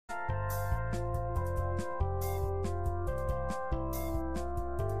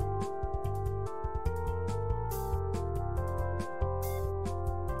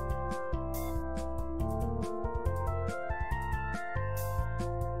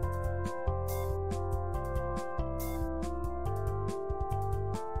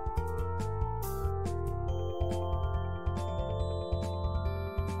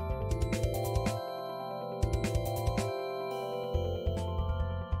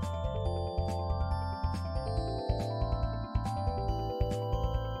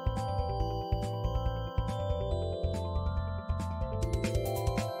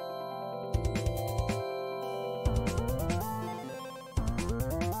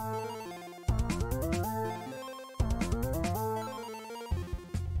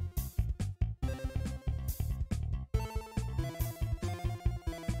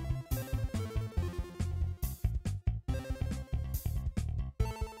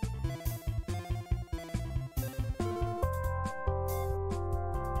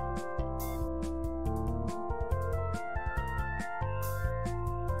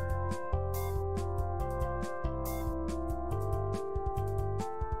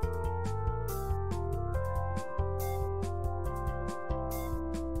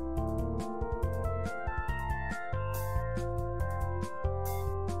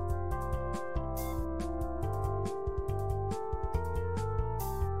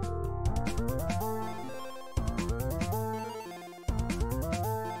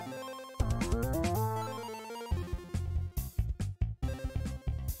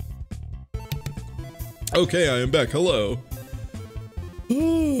Okay, I am back. Hello.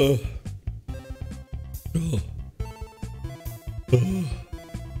 Oh. Oh. Oh.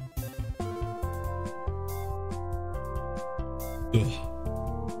 Oh.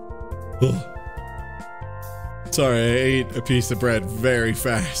 Oh. Sorry, I ate a piece of bread very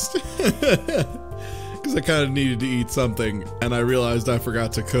fast. Because I kind of needed to eat something, and I realized I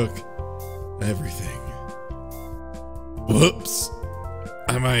forgot to cook everything. Whoops.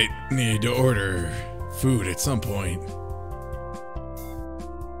 I might need to order food at some point.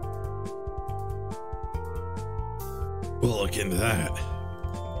 We'll look into that.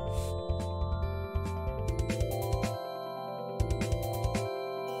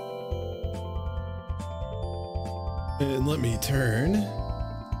 And let me turn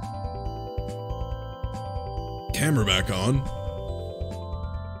camera back on.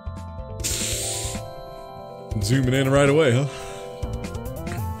 Zooming in right away, huh?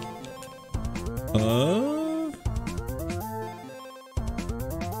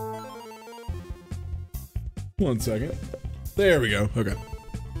 One second. There we go. Okay.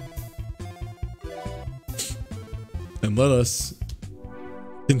 And let us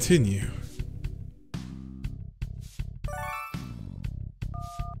continue.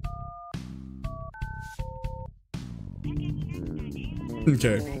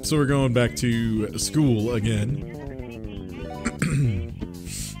 Okay, so we're going back to school again.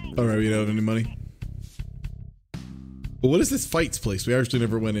 Alright, we don't have any money. But what is this fights place? We actually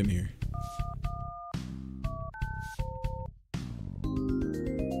never went in here.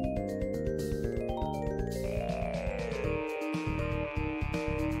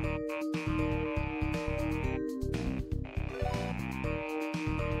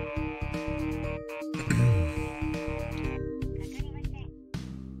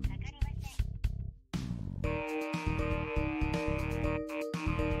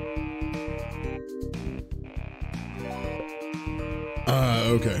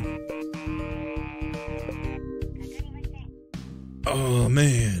 Okay. Oh,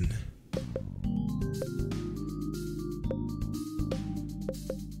 man.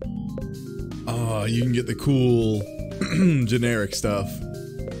 Oh, you can get the cool generic stuff.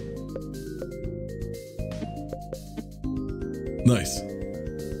 Nice.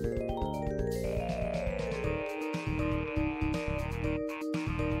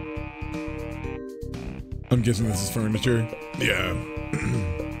 I'm guessing this is furniture. Yeah.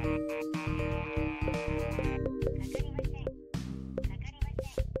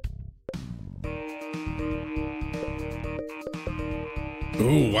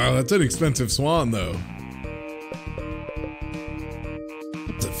 Oh, wow, that's an expensive swan, though.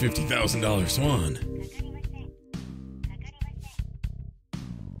 It's a $50,000 swan.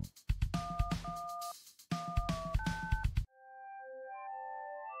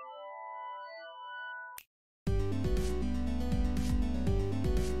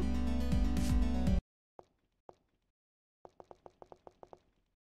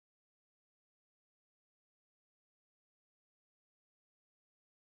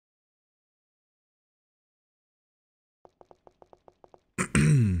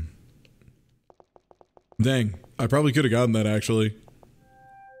 Dang, I probably could have gotten that actually.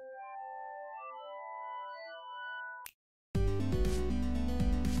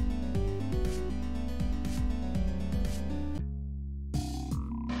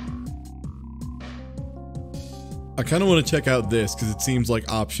 I kind of want to check out this because it seems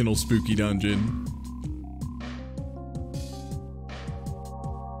like optional spooky dungeon.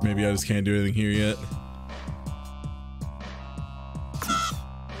 Maybe I just can't do anything here yet.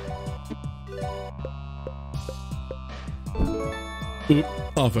 Oop,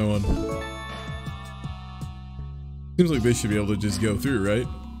 off I won. Seems like they should be able to just go through, right?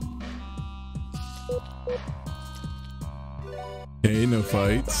 Okay, no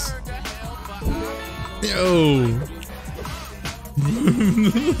fights. Yo!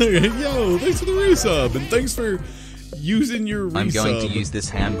 Yo, thanks for the resub, and thanks for using your resub. I'm going to use this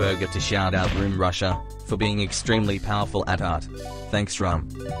hamburger to shout out Room Russia for being extremely powerful at art. Thanks, Rum.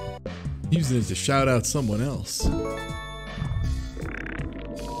 Using it to shout out someone else.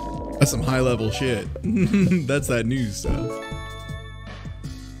 That's some high level shit. That's that news stuff.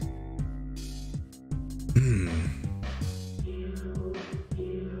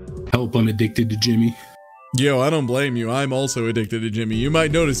 Help, I'm addicted to Jimmy. Yo, I don't blame you. I'm also addicted to Jimmy. You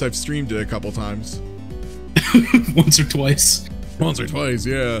might notice I've streamed it a couple times. Once or twice. Once or twice,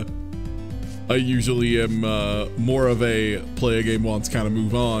 yeah. I usually am more of a play a game once, kind of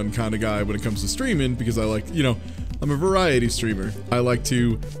move on kind of guy when it comes to streaming because I like, you know, I'm a variety streamer. I like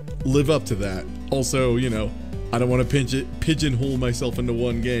to live up to that. Also, you know, I don't want to pigeonhole myself into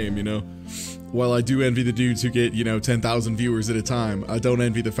one game, you know. while I do envy the dudes who get, you know, 10,000 viewers at a time, I don't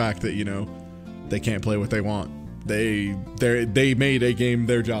envy the fact that, you know, they can't play what they want. They made a game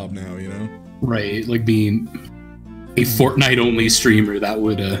their job now, you know? Right, like being a Fortnite only streamer, that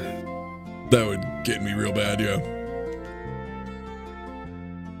would get me real bad, yeah.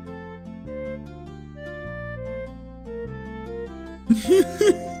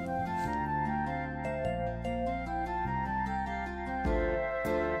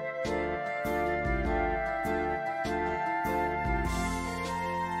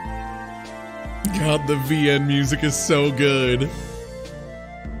 God, the VN music is so good.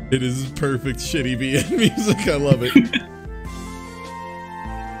 It is perfect shitty VN music. I love it.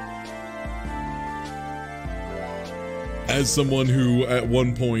 As someone who at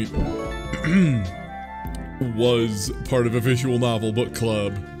one point was part of a visual novel book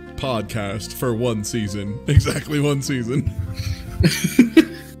club podcast for 1 season, exactly 1 season.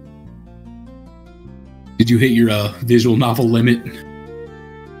 Did you hit your visual novel limit?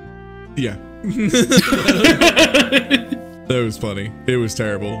 Yeah. That was funny. It was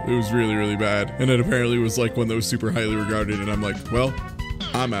terrible. It was really, really bad. And it apparently was like one that was super highly regarded, and I'm like, well,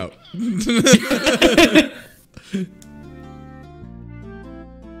 I'm out.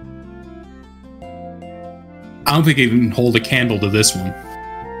 I don't think I can hold a candle to this one.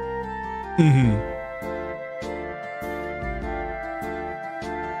 Mm-hmm.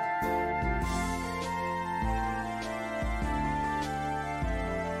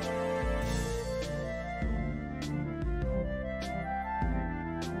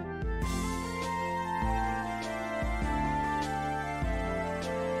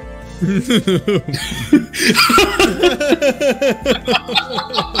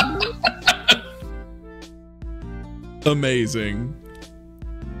 Amazing.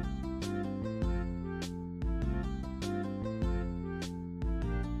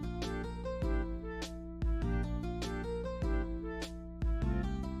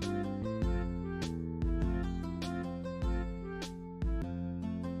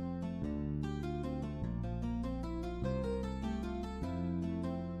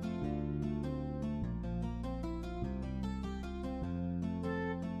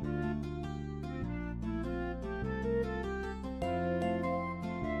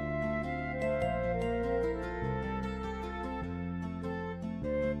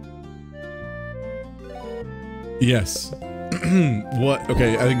 Yes. What?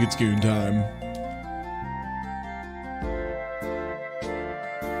 Okay, I think it's goon time.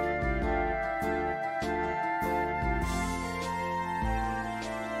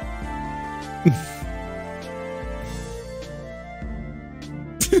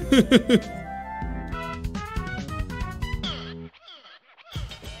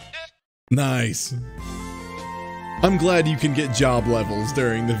 Nice. I'm glad you can get job levels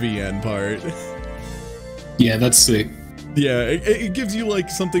during the VN part. Yeah, that's sick. Yeah, it gives you like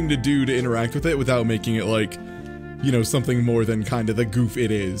something to do to interact with it without making it like, you know, something more than kind of the goof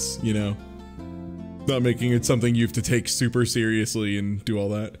it is, you know? Not making it something you have to take super seriously and do all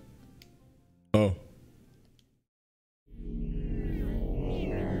that. Oh.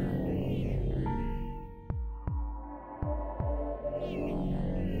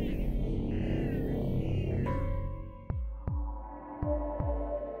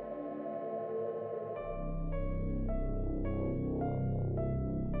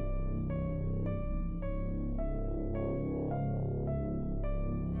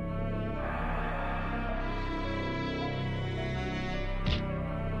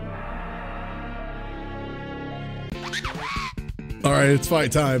 Alright, it's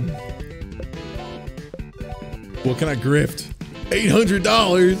fight time. What can I grift? $800?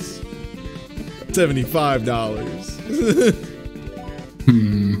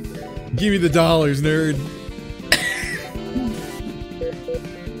 $75. Give me the dollars, nerd.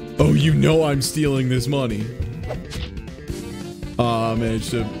 Oh, you know I'm stealing this money. I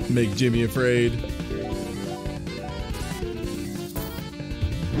managed to make Jimmy afraid.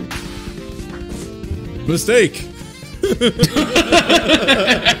 Mistake.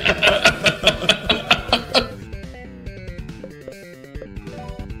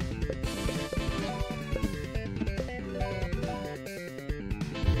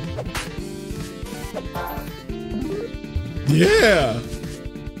 Yeah.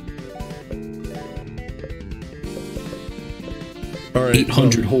 All right.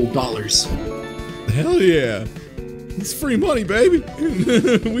 800 whole dollars. Hell yeah. It's free money, baby.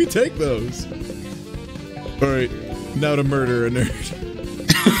 We take those. All right. Now to murder a nerd.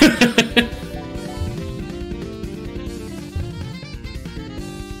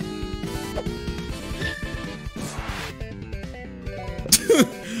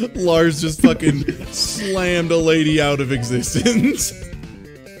 Lars just fucking slammed a lady out of existence.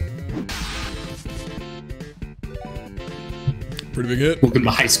 Pretty big hit. Welcome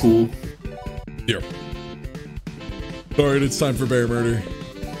to high school. Here. Alright, it's time for bear murder.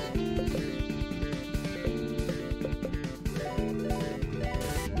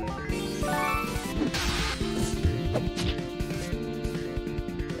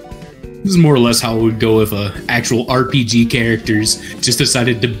 This is more or less how it would go if actual RPG characters just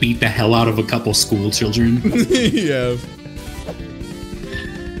decided to beat the hell out of a couple school children. Yeah.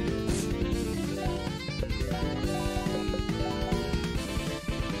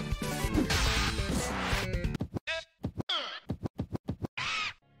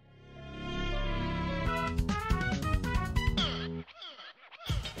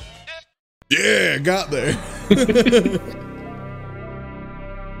 Yeah, got there.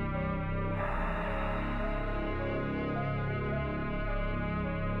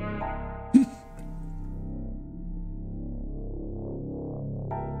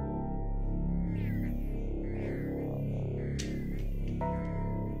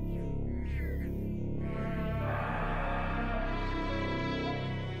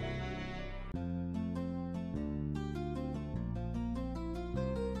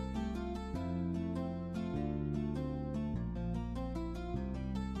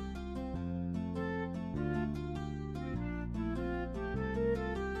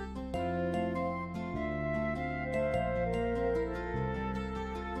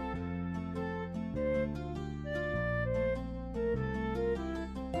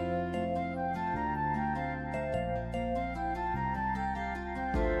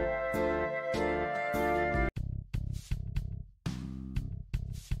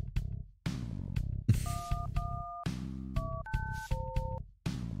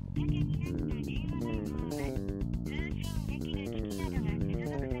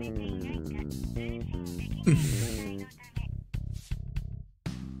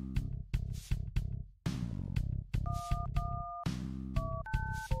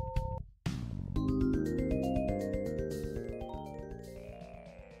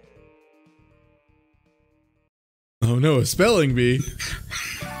 Oh no, a spelling bee.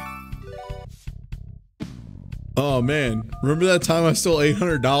 Oh man, remember that time I stole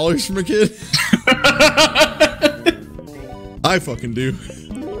 $800 from a kid? I fucking do.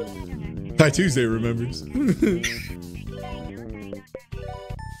 Ty Tuesday remembers.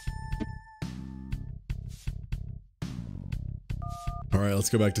 All right, let's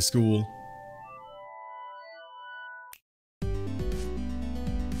go back to school.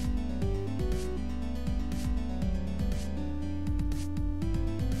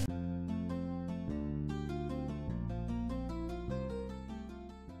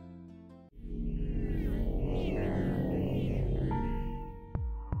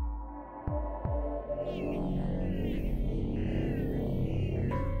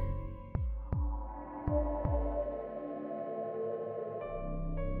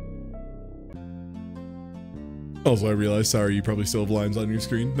 Also, I realized, sorry, you probably still have lines on your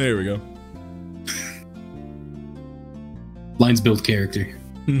screen. There we go. Lines build character.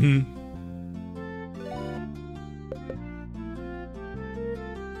 Mm-hmm.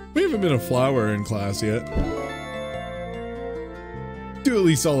 We haven't been a flower in class yet. Do at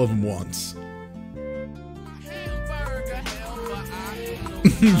least all of them once.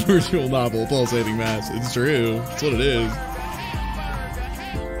 Virtual novel, pulsating mass. It's true. That's what it is.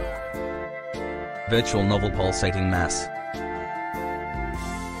 Virtual novel pulsating mass.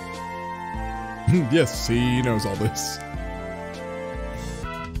 Yes, he knows all this.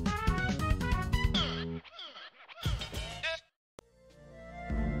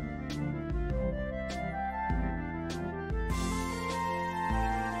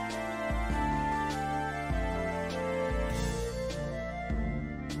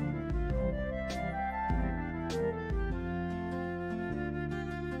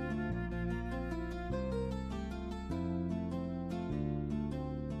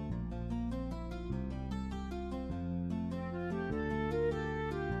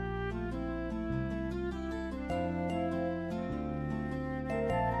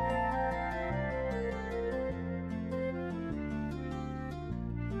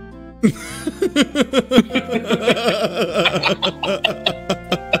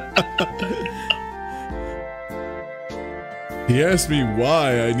 He asked me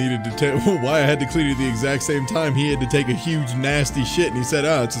why I needed to take, why I had to clean at the exact same time he had to take a huge nasty shit, and he said,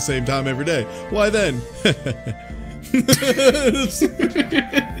 "Ah, it's the same time every day." Why then?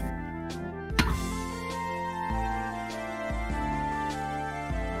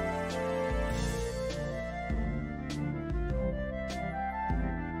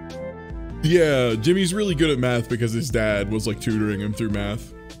 Yeah, Jimmy's really good at math because his dad was like tutoring him through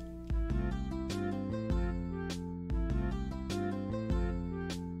math.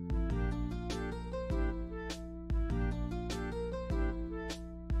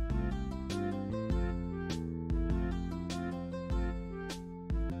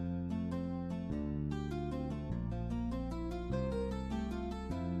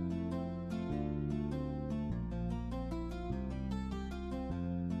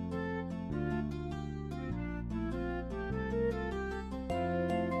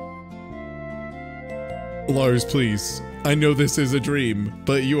 Lars, please. I know this is a dream,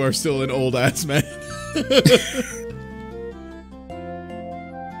 but you are still an old ass man.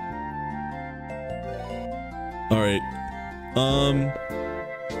 Alright.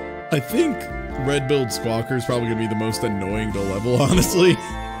 I think red-billed squawker is probably gonna be the most annoying to level, honestly.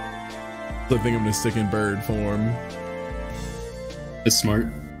 So I think I'm gonna stick in bird form. That's smart.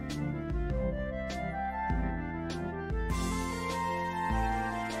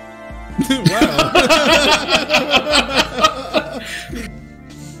 Wow.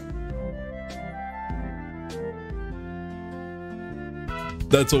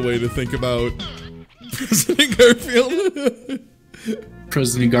 That's a way to think about President Garfield.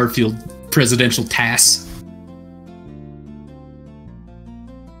 President Garfield, presidential TAS.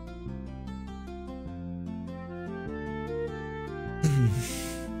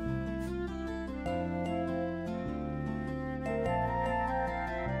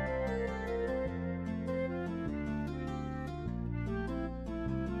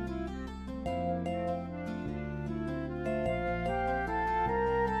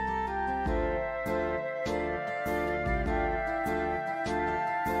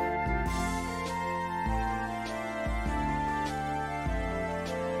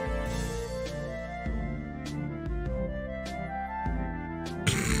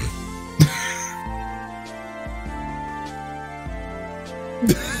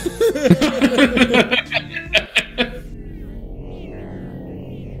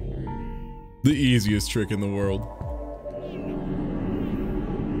 The easiest trick in the world.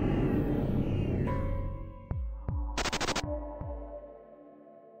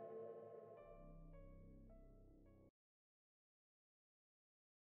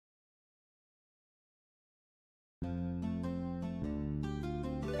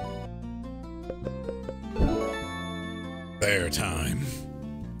 Bear time.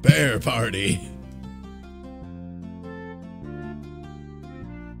 Bear party.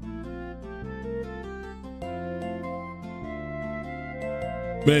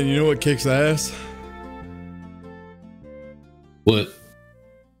 Man, you know what kicks ass? What?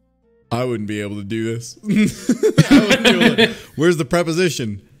 I wouldn't be able to do this. I wouldn't be able to, where's the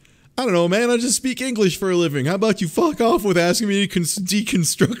preposition? I don't know, man. I just speak English for a living. How about you fuck off with asking me to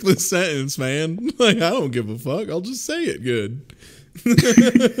deconstruct this sentence, man? Like, I don't give a fuck. I'll just say it good.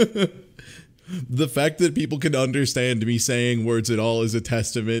 The fact that people can understand me saying words at all is a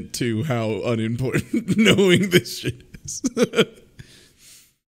testament to how unimportant knowing this shit is.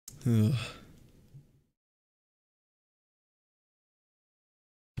 Ugh.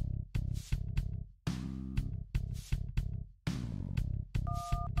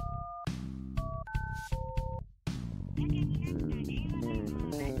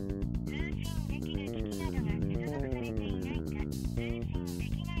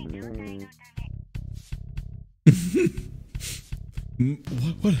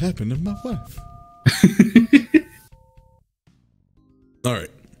 What happened to my wife? All right.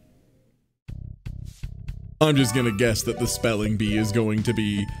 I'm just gonna guess that the spelling bee is going to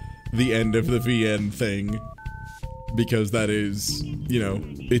be the end of the VN thing, because that is, you know,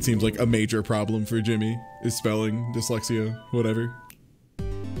 it seems like a major problem for Jimmy is spelling, dyslexia, whatever.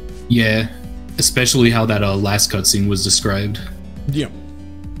 Yeah, especially how that last cutscene was described. Yeah.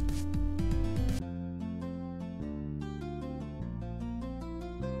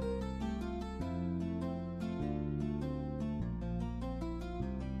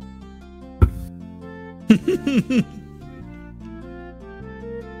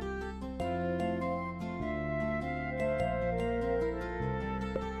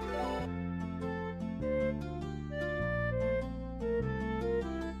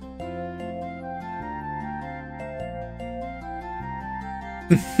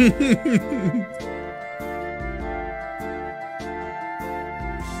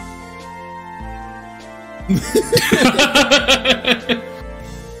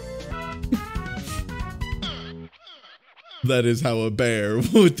 That is how a bear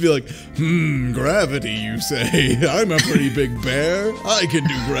would be like, gravity, you say? I'm a pretty big bear. I can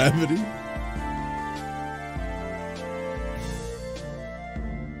do gravity.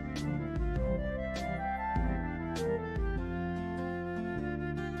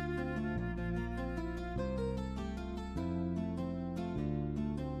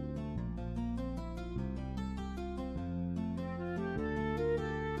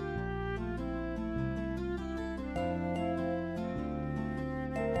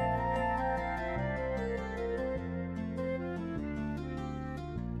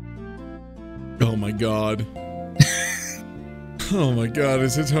 Oh my god. Oh my god,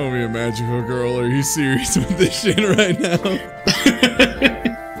 is Hitomi a magical girl? Are you serious with this shit right now?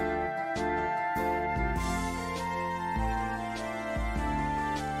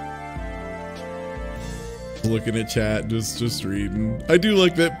 Looking at chat, just reading. I do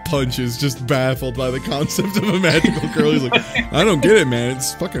like that Punch is just baffled by the concept of a magical girl. He's like, I don't get it, man.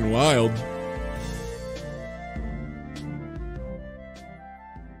 It's fucking wild.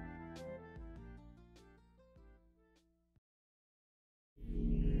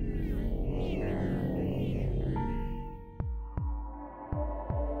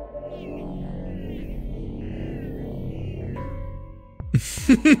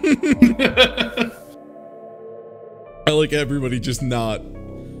 I like everybody just not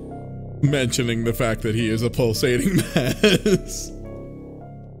mentioning the fact that he is a pulsating mass.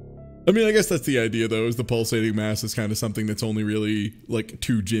 I mean, I guess that's the idea, though, is the pulsating mass is kind of something that's only really, like,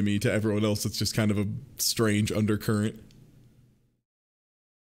 to Jimmy. To everyone else, it's just kind of a strange undercurrent.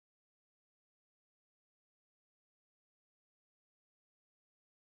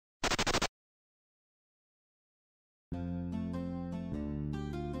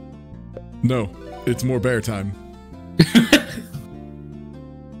 No, it's more bear time.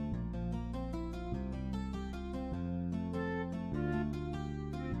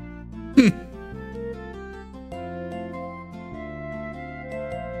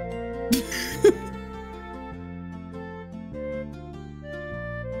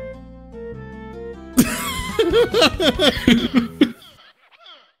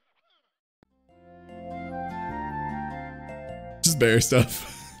 Just bear stuff.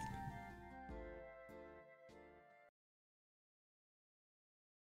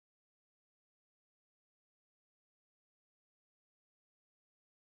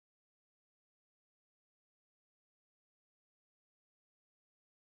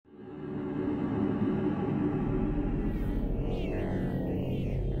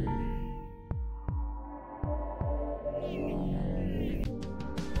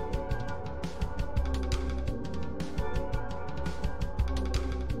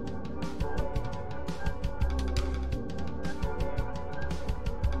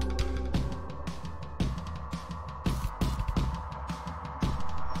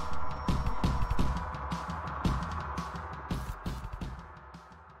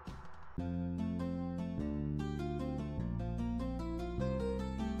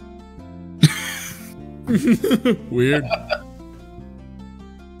 Weird.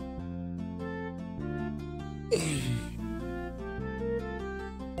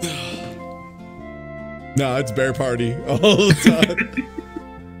 No, it's bear party all the time.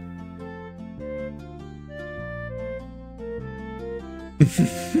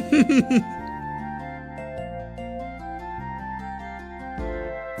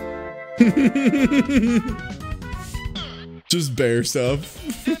 Just bear stuff.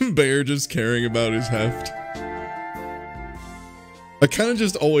 Bear just caring about his heft. I kind of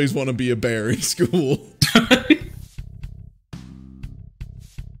just always want to be a bear in school.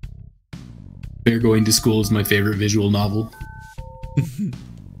 Bear Going to School is my favorite visual novel.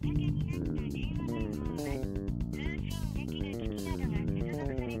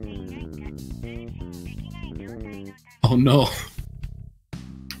 Oh no.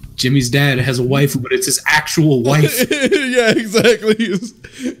 Jimmy's dad has a wife, but it's his actual wife. Yeah, exactly.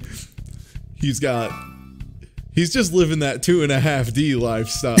 He's just living that 2.5D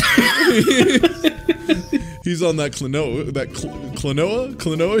lifestyle. He's on that Klonoa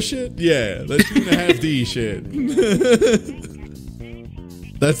shit? Yeah, that 2.5D shit.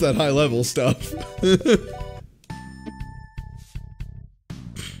 That's that high level stuff.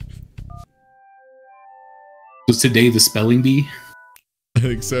 Was today the spelling bee? I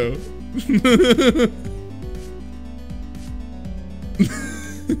think so.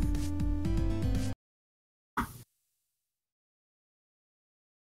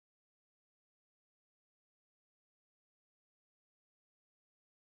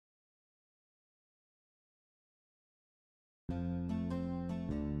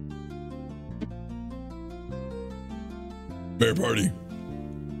 Bear party.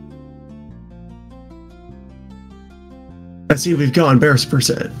 I see we've gone bears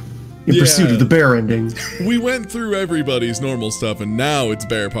percent in pursuit of the bear ending. We went through everybody's normal stuff and now it's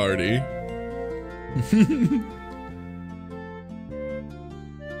bear party.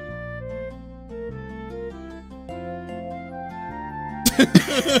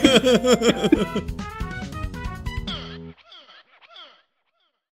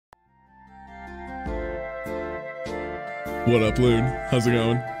 What up, Loon? How's it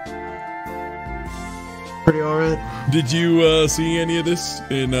going? Pretty alright. Did you see any of this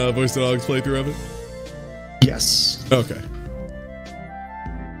in Voice the Dog's playthrough of it? Yes. Okay.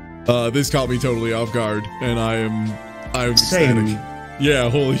 This caught me totally off guard, and I'm Same. ecstatic. Yeah,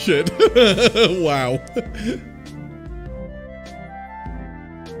 holy shit. Wow.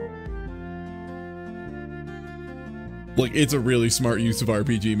 Like, it's a really smart use of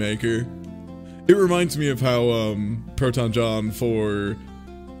RPG Maker. It reminds me of how Proton John for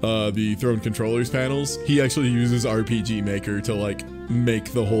the Throne Controllers panels, he actually uses RPG Maker to like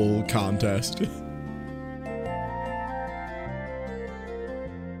make the whole contest.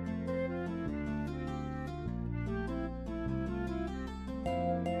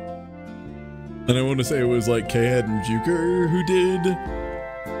 And I want to say it was like K-Head and Juker who did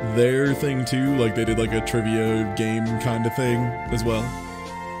their thing too. Like they did like a trivia game kind of thing as well.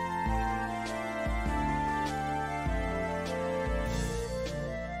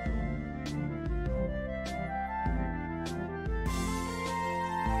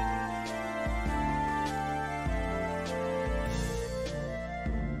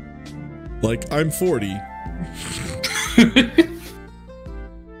 Like, I'm 40.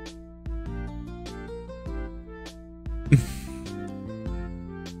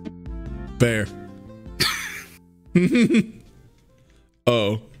 Bear.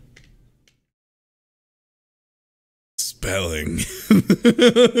 Oh. Spelling.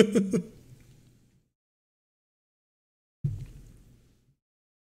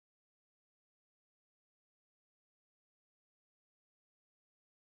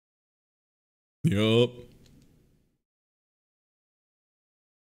 Yup.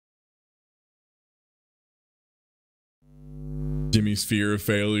 Jimmy's fear of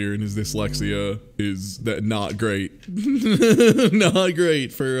failure and his dyslexia is that not great. Not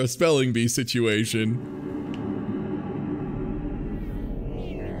great for a spelling bee situation.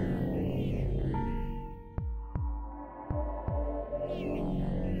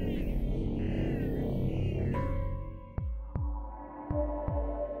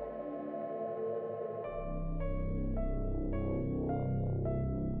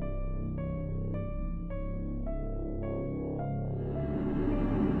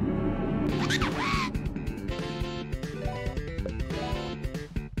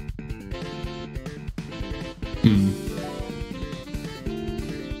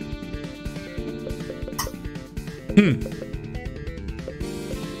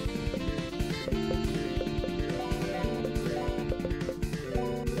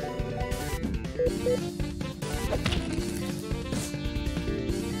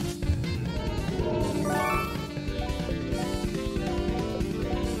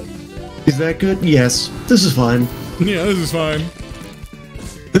 Is that good? Yes. This is fine. Yeah, this is fine.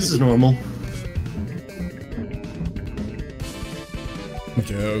 This is normal.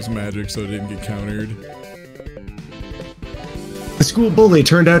 Okay, that was magic, so it didn't get countered. The school bully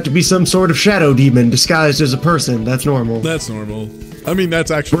turned out to be some sort of shadow demon disguised as a person. That's normal. That's normal. I mean,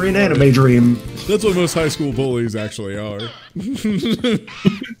 that's actually... We're in anime dream. That's what most high school bullies actually are.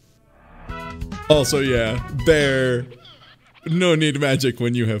 Also, yeah, bear. No need magic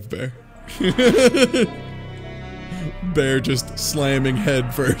when you have bear. Bear just slamming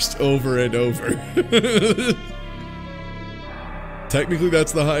head first over and over. Technically,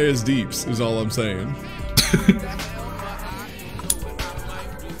 that's the highest deeps, is all I'm saying.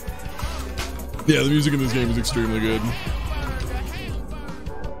 Yeah, the music in this game is extremely good.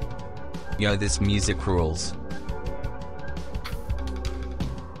 Yo, this music rules.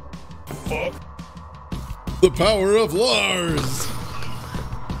 The power of Lars!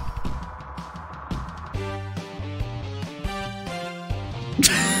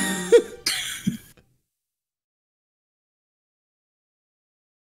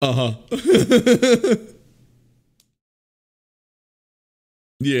 Uh-huh.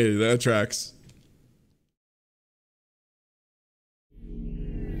 Yeah, that tracks.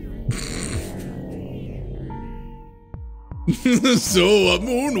 So a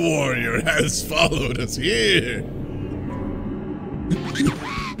moon warrior has followed us here.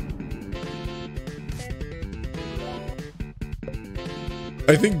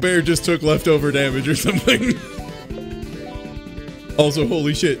 I think Bear just took leftover damage or something. Also,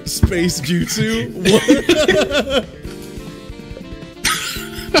 holy shit, space jutsu? What?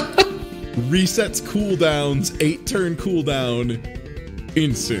 Resets cooldowns, 8-turn cooldown,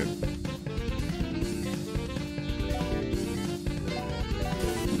 instant.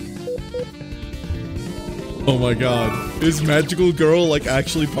 Oh my god. Is Magical Girl like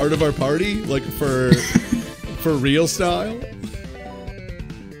actually part of our party? Like for real style?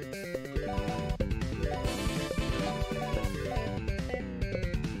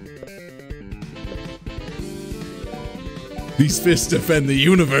 These fists defend the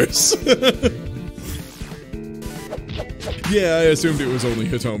universe. Yeah, I assumed it was only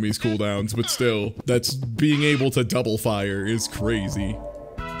Hitomi's cooldowns, but still, that's being able to double fire is crazy.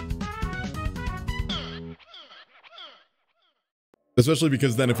 Especially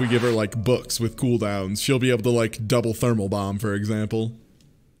because then if we give her like books with cooldowns, she'll be able to like double thermal bomb, for example.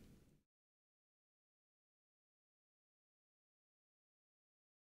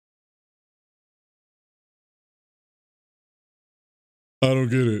 I don't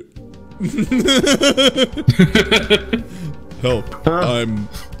get it. Help.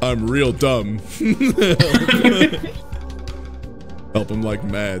 I'm real dumb. Help, him like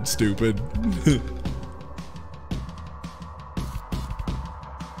mad stupid.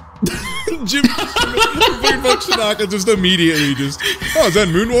 Jim Shinaka just immediately just, oh, is that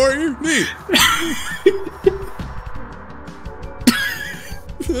Moon Warrior? Neat.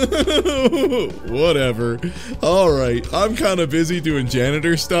 Whatever. Alright, I'm kind of busy doing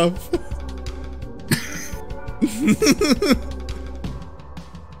janitor stuff.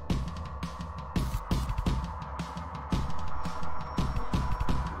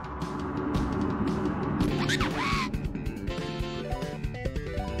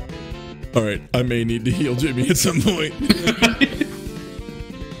 Alright, I may need to heal Jimmy at some point.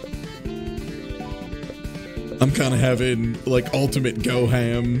 I'm kind of having, like, ultimate go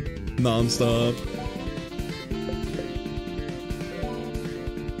ham nonstop.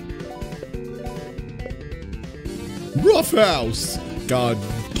 Roughhouse! God,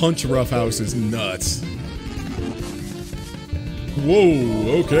 punch Roughhouse is nuts.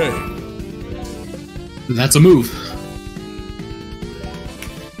 Whoa, okay. That's a move.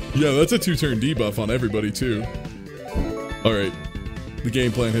 Yeah, that's a 2-turn debuff on everybody, too. Alright, the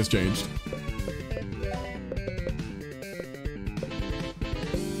game plan has changed.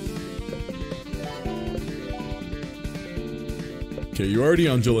 Okay, you already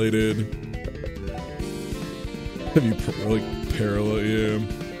undulated. Have you, like, parallel? Yeah.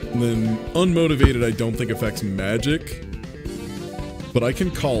 And then unmotivated, I don't think affects magic. But I can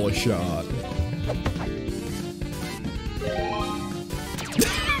call a shot.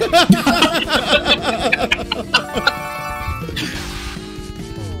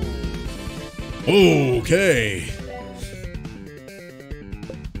 Okay.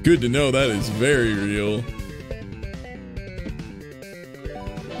 Good to know that is very real.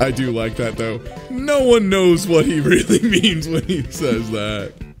 I do like that though. No one knows what he really means when he says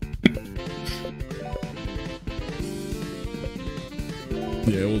that.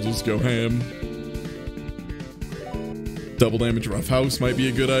 Yeah, we'll just go ham. Double damage Roughhouse might be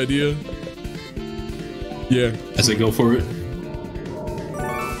a good idea. Yeah. As I go for it.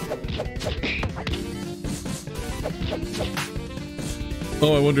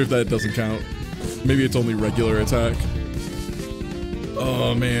 Oh, I wonder if that doesn't count. Maybe it's only regular attack.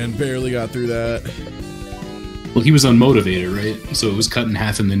 Oh man, barely got through that. Well, he was unmotivated, right? So it was cut in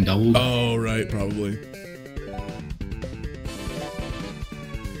half and then doubled. Oh, right, probably.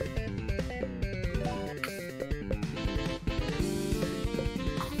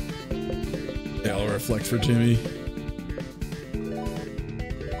 Yeah, I'll reflect for Jimmy.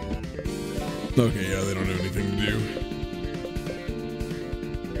 Okay, yeah, they don't have anything to do.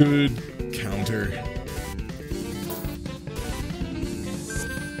 Good counter.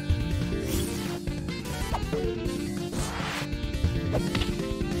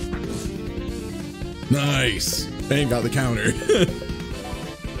 Nice. Ain't got the counter.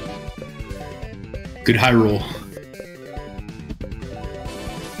 Good high roll.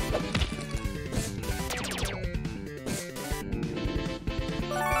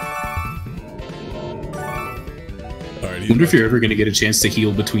 I wonder if you're ever going to get a chance to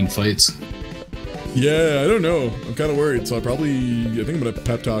heal between fights. Yeah, I don't know. I'm kind of worried, so I think I'm going to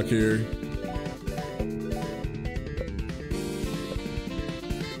pep talk here.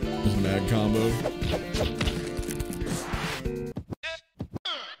 Just mad combo.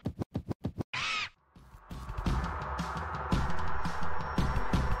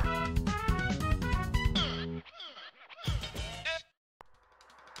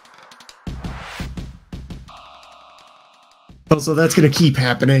 Also, that's going to keep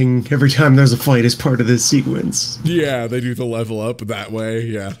happening every time there's a fight as part of this sequence. Yeah, they do the level up that way,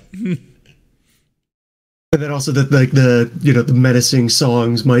 yeah. And then also the menacing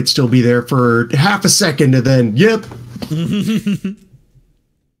songs might still be there for half a second and then, yep.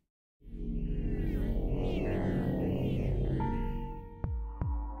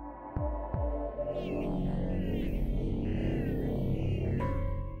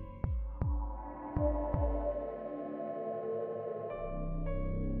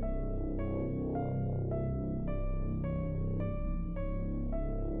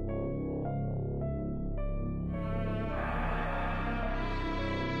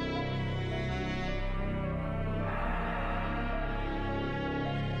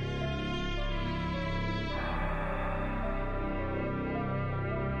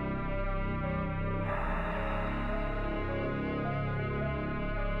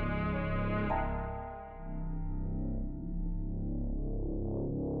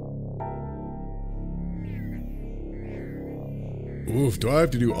 Oof, do I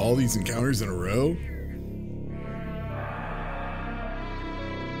have to do all these encounters in a row?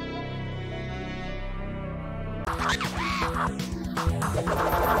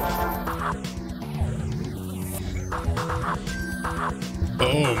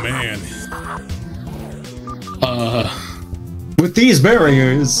 Oh, man. With these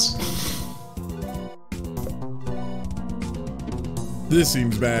barriers... This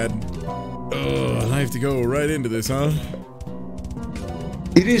seems bad. I have to go right into this, huh?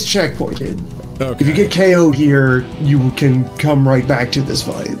 It is checkpointed. Okay. If you get KO'd here, you can come right back to this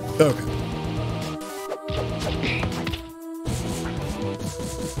fight. Okay.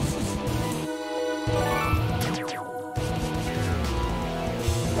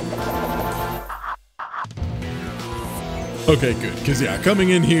 Okay, good. Because, yeah, coming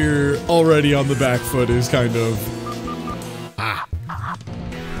in here already on the back foot is kind of... Ah.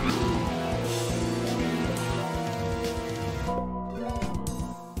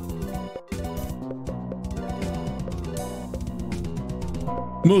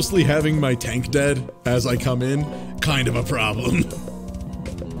 Mostly having my tank dead as I come in, kind of a problem.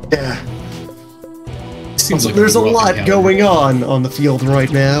 Yeah. Seems like There's a rough lot encounter. going on the field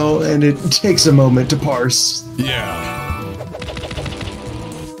right now, and it takes a moment to parse. Yeah.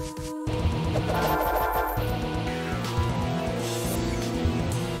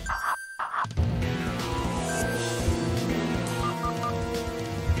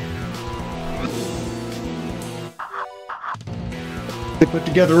 They put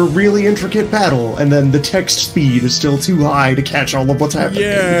together a really intricate battle, and then the text speed is still too high to catch all of what's happening.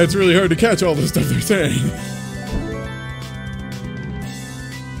 Yeah, it's really hard to catch all the stuff they're saying.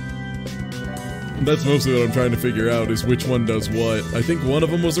 That's mostly what I'm trying to figure out, is which one does what. I think one of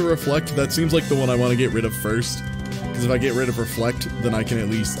them was a reflect. That seems like the one I want to get rid of first. Because if I get rid of reflect, then I can at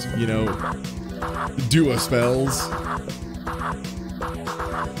least, you know, do a spells.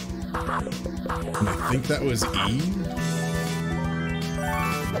 And I think that was E.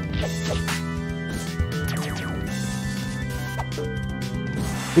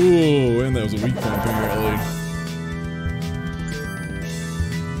 Ooh, and that was a weak point apparently.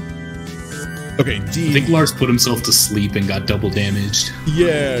 Okay, D. I think Lars put himself to sleep and got double damaged.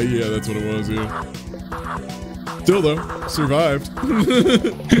 Yeah, that's what it was, yeah. Still though, survived.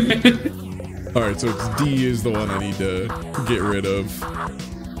 Alright, so it's D is the one I need to get rid of.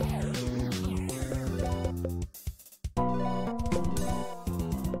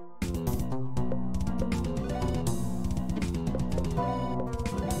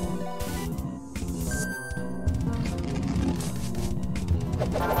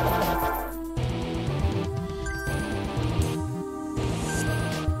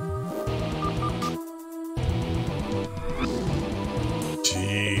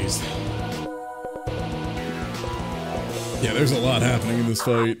 Jeez. Yeah, there's a lot happening in this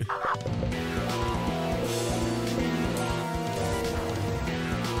fight.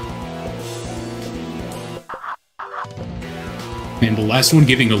 And the last one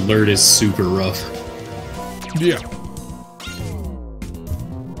giving alert is super rough. Yeah.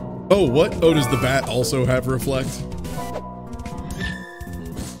 Oh, what? Oh, does the bat also have reflect?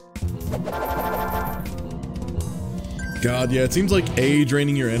 God, yeah, it seems like A,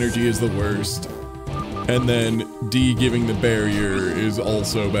 draining your energy is the worst. And then D, giving the barrier is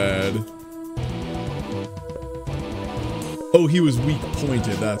also bad. Oh, he was weak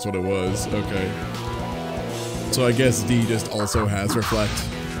pointed, that's what it was. Okay. So I guess D just also has reflect.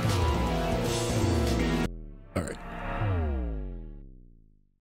 Alright.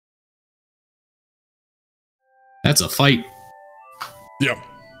 That's a fight. Yep.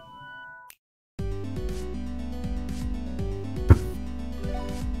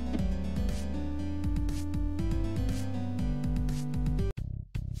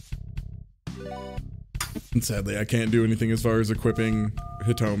 And sadly, I can't do anything as far as equipping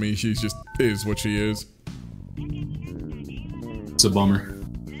Hitomi. She's just is what she is. It's a bummer.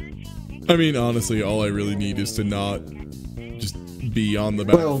 I mean, honestly, all I really need is to not just be on the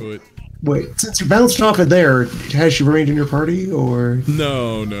back foot. Wait, since you bounced off it there, has she remained in your party, or?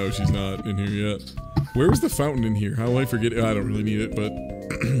 No, she's not in here yet. Where was the fountain in here? How will I forget it? I don't really need it, but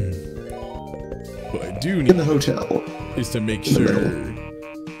what I do need In the hotel. is to make sure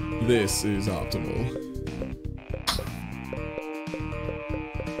this is optimal.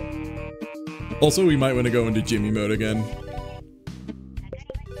 Also, we might want to go into Jimmy mode again.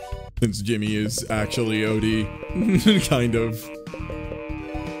 Since Jimmy is actually OD. Kind of.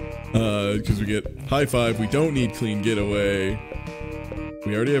 Because we get high five, we don't need clean getaway.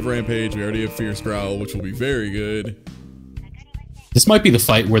 We already have Rampage, we already have Fierce Growl, which will be very good. This might be the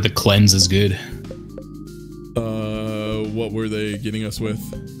fight where the cleanse is good. what were they getting us with?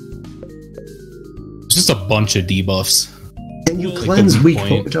 Just a bunch of debuffs. Can you cleanse weak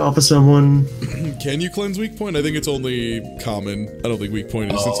point off of someone? Can you cleanse weak point? I think it's only common. I don't think weak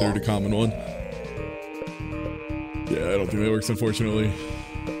point is considered a common one. Yeah, I don't think that works, unfortunately.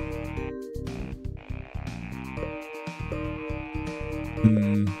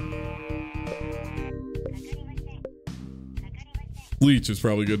 Leech is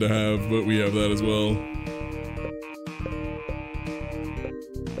probably good to have, but we have that as well.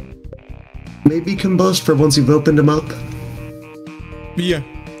 Maybe combust for once you've opened them up. But yeah,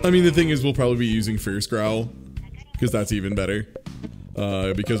 I mean, the thing is we'll probably be using Fierce Growl, because that's even better.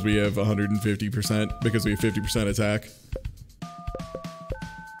 Because we have 150%, because we have 50% attack.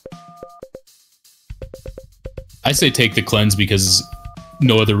 I say take the cleanse because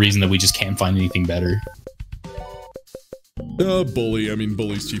no other reason that we just can't find anything better. Bully. I mean,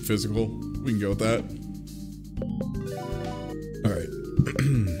 Bully's cheap physical. We can go with that. Alright.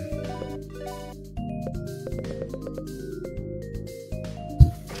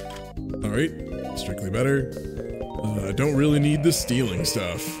 Alright. Strictly better. I don't really need the stealing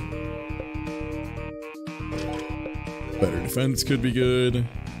stuff. Better defense could be good.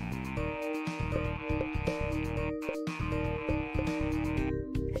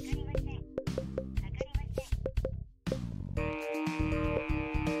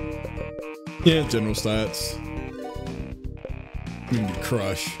 Yeah, general stats. We can get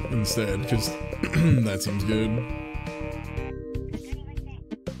Crush instead, because that seems good.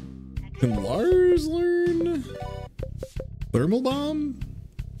 Can Lars learn Thermal Bomb?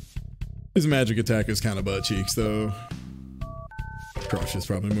 His magic attack is kind of butt cheeks, though. Crush is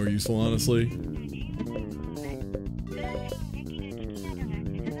probably more useful, honestly.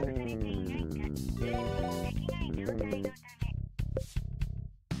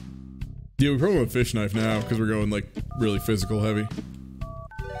 Yeah, we probably want Fish Knife now because we're going like really physical heavy.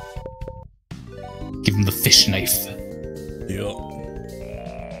 Give him the fish knife. Yep.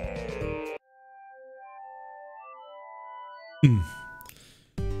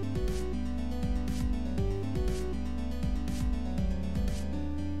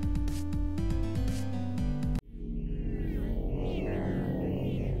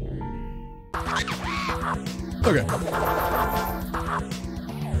 Okay.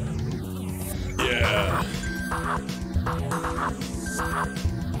 Yeah.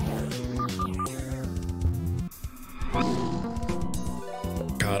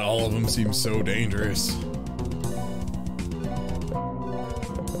 God, all of them seem so dangerous.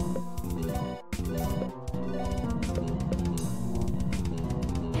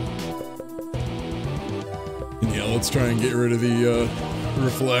 Yeah, let's try and get rid of the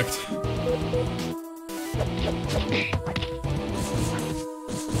reflect.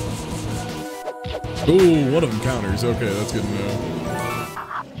 Ooh, one of them counters. Okay, that's good to know.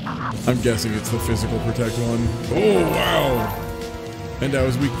 I'm guessing it's the physical protect one. Oh, wow. And I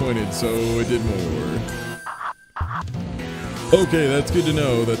was weak pointed, so it did more. Okay, that's good to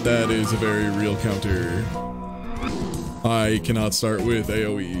know that that is a very real counter. I cannot start with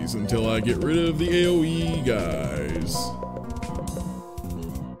AoEs until I get rid of the AoE guys.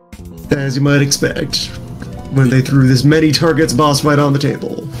 As you might expect, when they threw this many targets boss fight on the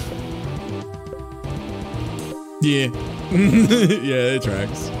table. Yeah. Yeah, it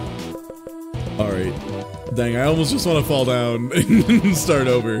tracks. Alright. Dang, I almost just want to fall down and start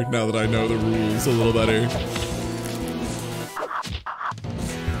over now that I know the rules a little better.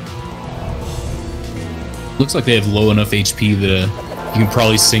 Looks like they have low enough HP that you can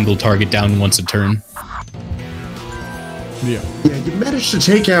probably single target down once a turn. Yeah. Yeah, you managed to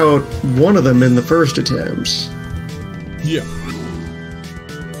take out one of them in the first attempt. Yeah.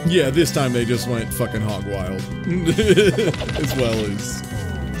 Yeah, this time they just went fucking hog wild. As well as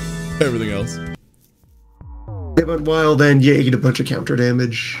everything else. They went wild and you ate a bunch of counter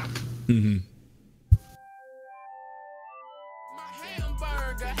damage. Mm-hmm.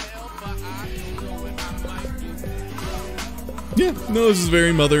 Yeah, no, this is a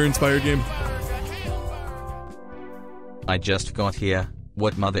very mother-inspired game. I just got here.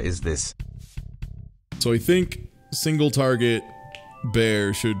 What mother is this? So I think single target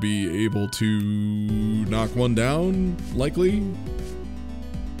bear should be able to knock one down, likely?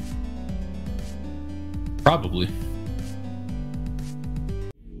 Probably.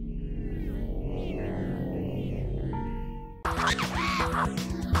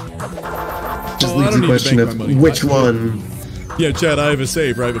 Just leaves the question of which one. Yeah, Chad, I have a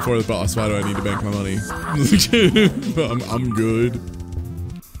save right before the boss. Why do I need to bank my money? I'm good.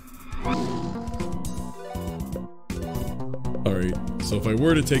 Alright, so if I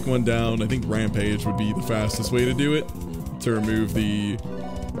were to take one down, I think Rampage would be the fastest way to do it. to remove the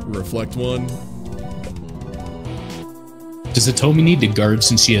reflect one. Does Hitomi need to guard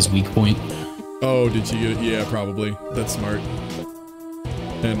since she has weak point? Oh, did she get it? Yeah, probably. That's smart.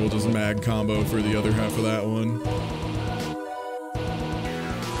 And we'll just mag combo for the other half of that one.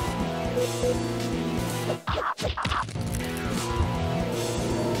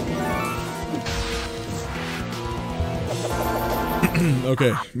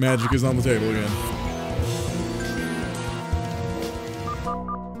 Okay, magic is on the table again.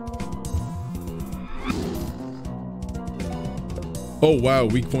 Oh wow,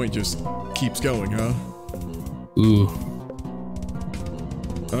 weak point just keeps going, huh? Ooh.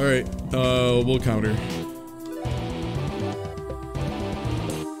 Alright, we'll counter.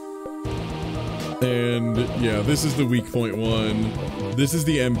 And yeah, this is the weak point one. This is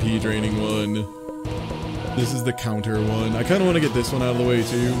the MP draining one. This is the counter one. I kind of want to get this one out of the way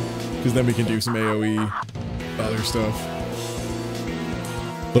too, because then we can do some AoE other stuff.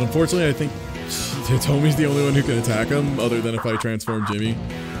 But unfortunately, I think Hitomi's the only one who can attack him, other than if I transform Jimmy,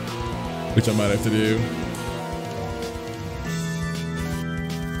 which I might have to do.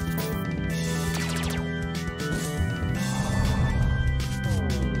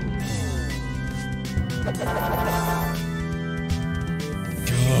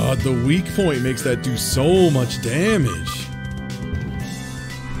 God, the weak point makes that do so much damage.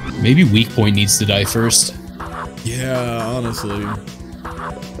 Maybe weak point needs to die first. Yeah, honestly.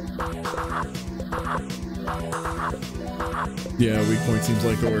 Yeah, weak point seems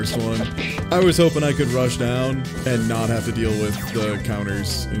like the worst one. I was hoping I could rush down and not have to deal with the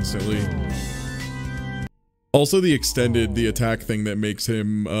counters instantly. Also, the attack thing that makes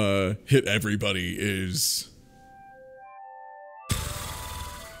him hit everybody is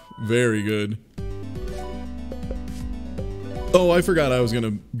very good. Oh, I forgot I was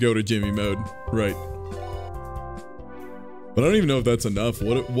gonna go to Jimmy mode. Right. But I don't even know if that's enough.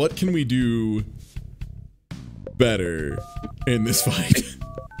 What can we do better in this fight?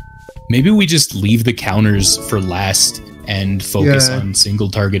 Maybe we just leave the counters for last and focus on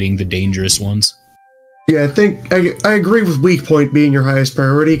single targeting the dangerous ones. Yeah, I think I agree with weak point being your highest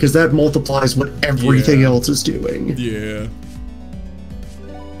priority, because that multiplies what everything else is doing. Yeah.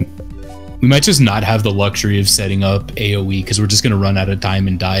 We might just not have the luxury of setting up AoE because we're just going to run out of time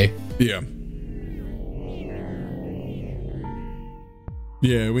and die. Yeah.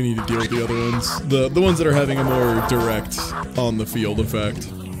 Yeah, we need to deal with the other ones. The ones that are having a more direct on the field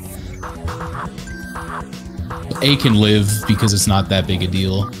effect. A can live because it's not that big a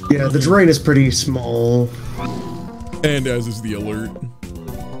deal. Yeah, the drain is pretty small. And as is the alert.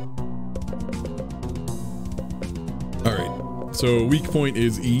 Alright, so weak point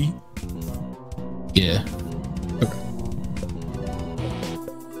is E. Yeah. Okay.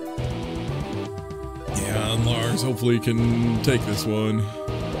 Yeah, and Lars hopefully can take this one.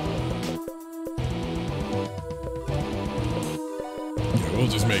 Yeah, we'll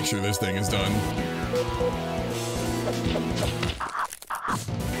just make sure this thing is done.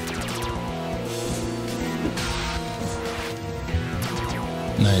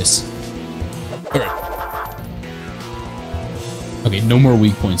 Nice. Alright. Okay, no more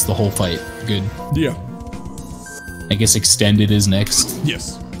weak points the whole fight. Good. Yeah. I guess extended is next.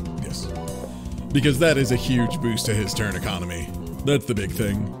 Yes. Yes. Because that is a huge boost to his turn economy. That's the big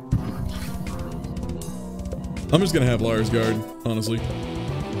thing. I'm just gonna have Lars guard, honestly.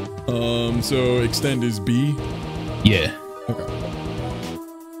 So extend is B. Yeah. Okay.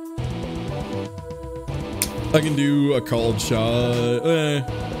 I can do a called shot.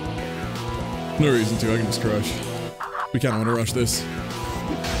 No reason to. I can just crush. We kind of want to rush this.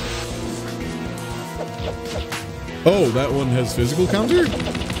 Oh, that one has physical counter?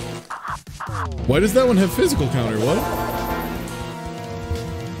 Why does that one have physical counter? What?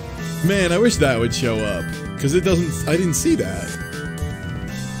 Man, I wish that would show up. Because it doesn't... I didn't see that.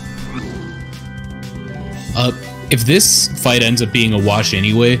 If this fight ends up being a wash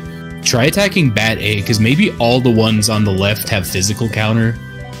anyway, try attacking Bat A, because maybe all the ones on the left have physical counter,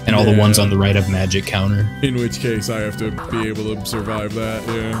 and all the ones on the right have magic counter. In which case, I have to be able to survive that,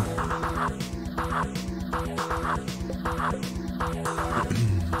 yeah.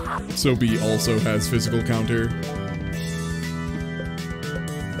 So B also has physical counter.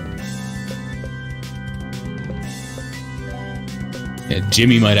 Yeah,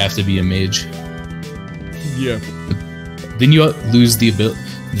 Jimmy might have to be a mage. Yeah. Then you lose the ability.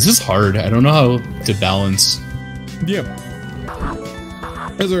 This is hard. I don't know how to balance. Yeah.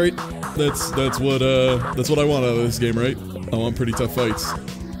 That's alright. That's what I want out of this game, right? I want pretty tough fights.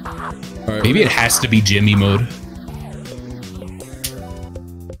 Alright. Maybe it has to be Jimmy mode.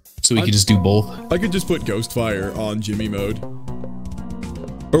 so we could just do both. I could just put Ghostfire on Jimmy mode.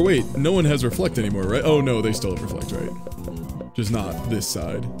 Or wait, no one has Reflect anymore, right? Oh no, they still have Reflect, right? Just not this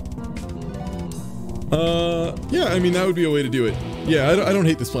side. Yeah, I mean, that would be a way to do it. Yeah, I don't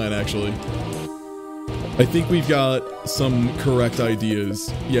hate this plan, actually. I think we've got some correct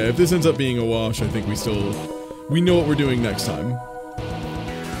ideas. Yeah, if this ends up being a wash, I think we know what we're doing next time.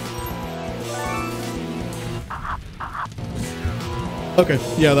 Okay,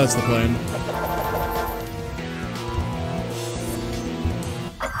 yeah, that's the plan.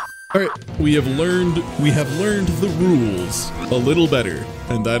 Alright, we have learned the rules a little better,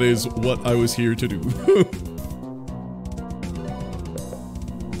 and that is what I was here to do.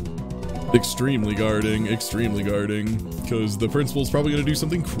 Extremely guarding, because the principal's probably gonna do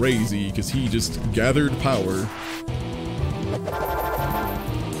something crazy, because he just gathered power.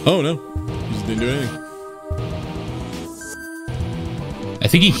 Oh no, he just didn't do anything. I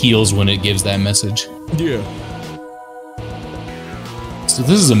think he heals when it gives that message. Yeah. So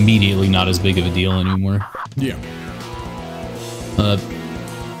this is immediately not as big of a deal anymore. Yeah.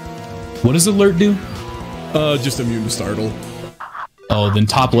 What does alert do? Just immune to startle. Oh, then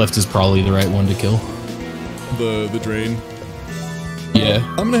top left is probably the right one to kill. The drain. Yeah.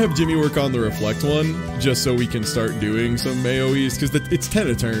 I'm gonna have Jimmy work on the reflect one, just so we can start doing some AoEs, because it's 10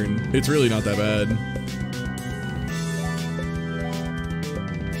 a turn. It's really not that bad.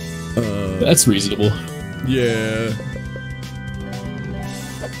 That's reasonable. Yeah.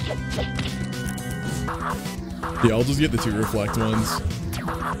 Yeah, I'll just get the 2 reflect ones.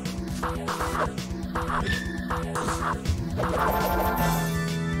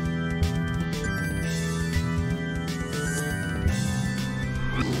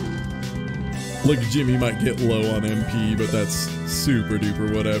 Look, Jimmy might get low on MP, but that's super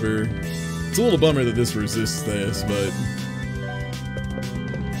duper whatever. It's a little bummer that this resists this, but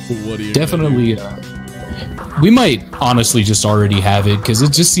what do you definitely we might honestly just already have it, because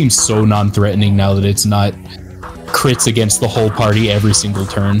it just seems so non-threatening now that it's not crits against the whole party every single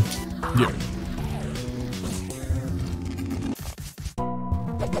turn. Yeah.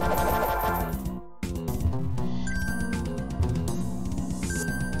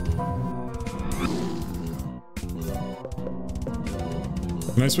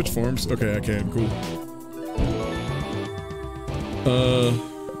 Can I switch forms? Okay, I can. Cool.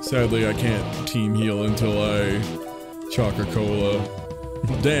 Sadly, I can't team heal until I Chalk or Cola.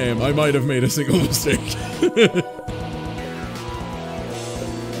 Damn, I might have made a single mistake.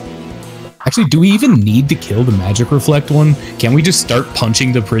 Actually, do we even need to kill the magic reflect one? Can we just start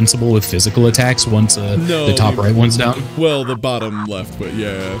punching the principal with physical attacks once no, the top right one's down? Well, the bottom left, but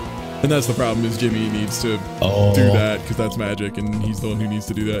yeah. And that's the problem, is Jimmy needs to do that, because that's magic, and he's the one who needs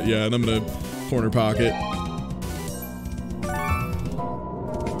to do that. Yeah, and I'm gonna corner pocket.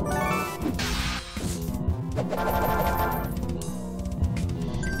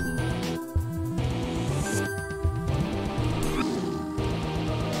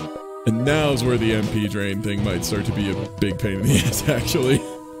 And now's where the MP drain thing might start to be a big pain in the ass, actually.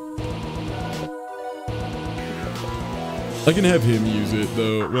 I can have him use it,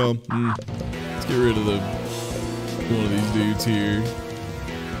 though. Well, let's get rid of one of these dudes here.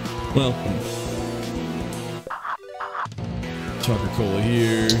 Well, Coca-Cola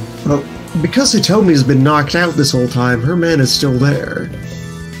here. Well, because Hitomi's been knocked out this whole time, her mana's still there.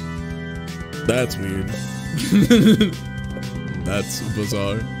 That's weird. That's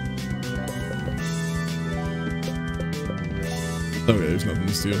bizarre. Okay, there's nothing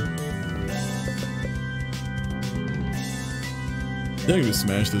to steal. Yeah, I can just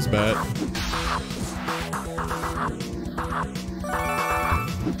smash this bat.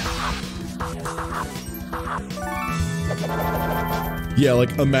 Yeah,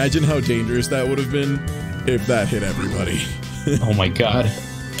 like, imagine how dangerous that would have been if that hit everybody. Oh my god.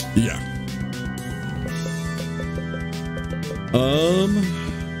 Yeah.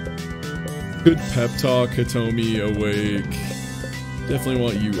 Good pep talk, Hitomi awake. Definitely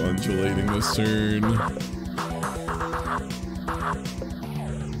want you undulating this turn.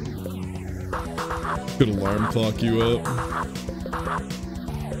 Could alarm clock you up.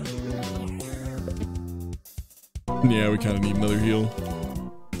 Yeah, we kind of need another heal.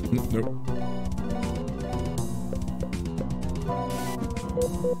 Nope.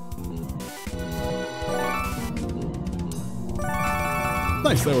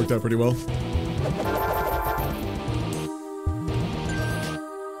 Nice, that worked out pretty well.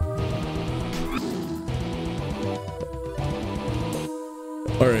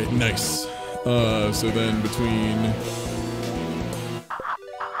 Alright, nice. So then between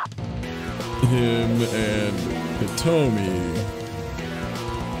him and Hitomi,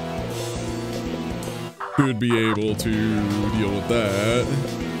 should be able to deal with that.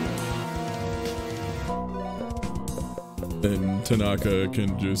 And Tanaka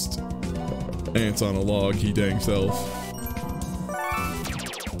can just ants on a log, he dang self.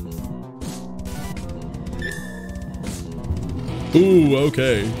 Ooh,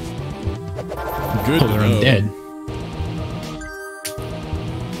 okay. Good to know. I'm dead.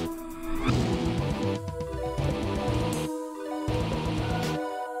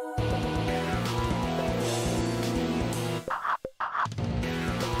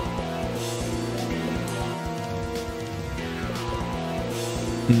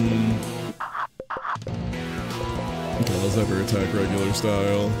 Okay, let's have her attack regular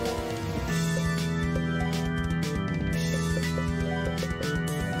style.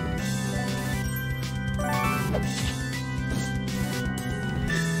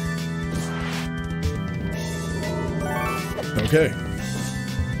 Okay.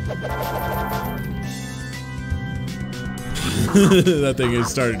 That thing is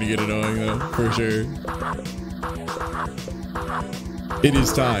starting to get annoying though, for sure. It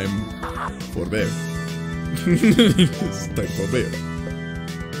is time for bear. It's time for bear.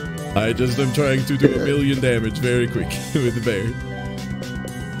 I just am trying to do 1,000,000 damage very quick with the bear.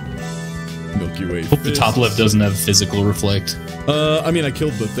 Milky Way. Hope the top left doesn't have physical reflect. I mean, I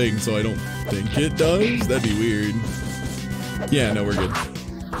killed the thing, so I don't think it does. That'd be weird. Yeah, no, we're good.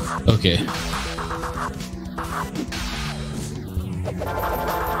 Okay.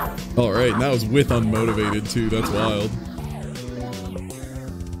 Alright, and that was with unmotivated too. That's wild.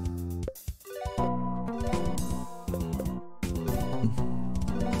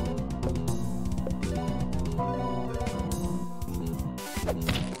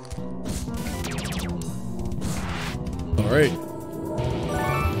 Alright.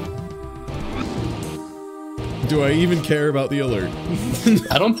 Do I even care about the alert?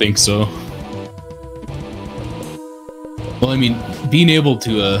 I don't think so. Well, I mean, being able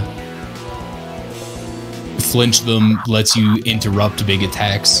to flinch them lets you interrupt big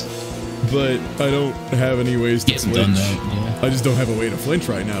attacks. But I don't have any ways to He hasn't flinch. done that, yeah. I just don't have a way to flinch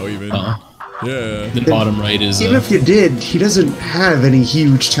right now, even. Yeah. The bottom right is... Even if you did, he doesn't have any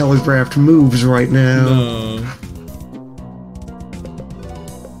huge telegraphed moves right now. No.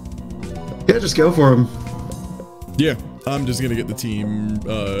 Yeah, just go for him. Yeah, I'm just gonna get the team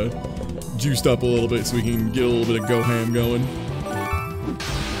juiced up a little bit so we can get a little bit of go ham going.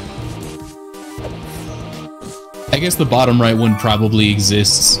 I guess the bottom right one probably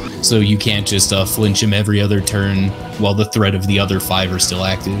exists, so you can't just flinch him every other turn while the threat of the other 5 are still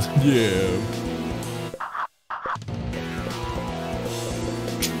active. Yeah.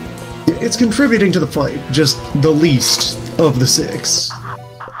 It's contributing to the fight, just the least of the 6.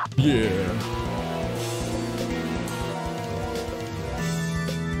 Yeah.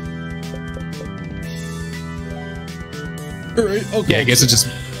 Alright, okay. Yeah, I guess it just...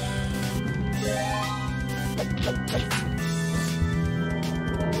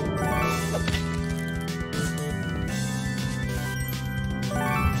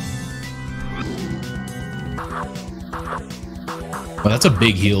 Well, that's a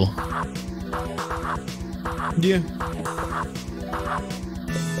big heal. Yeah.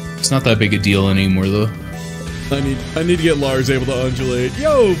 It's not that big a deal anymore, though. I need to get Lars able to undulate.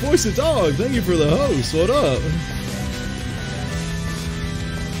 Yo, Voice of Dog, thank you for the host. What up?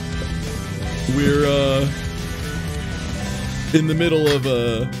 We're in the middle of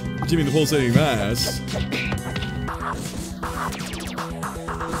Jimmy the Pulsating Mass.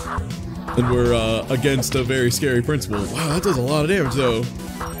 And we're against a very scary principal. Wow, that does a lot of damage though.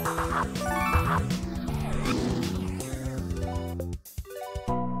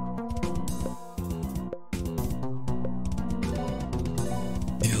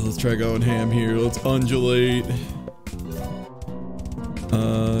 Yeah, let's try going ham here. Let's undulate.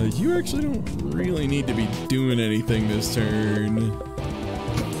 You actually don't really need to be doing anything this turn.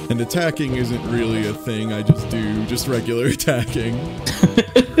 And attacking isn't really a thing I just do, just regular attacking.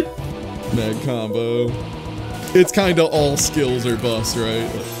 Mag combo. It's kind of all skills or bust, right?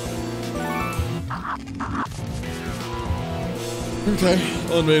 Okay,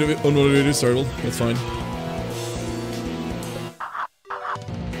 unmotivated, startled. That's fine.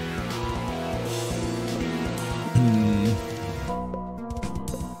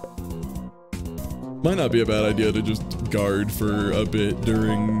 Might not be a bad idea to just guard for a bit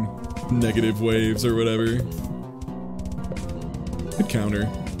during negative waves or whatever. Could counter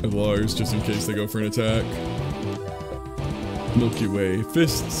of Lars just in case they go for an attack. Milky Way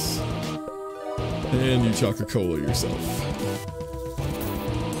fists. And you Coca-Cola yourself.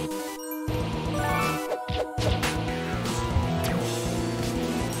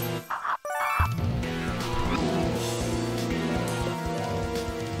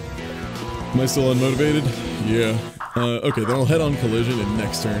 Am I still unmotivated? Yeah. Okay, then I'll head on collision, and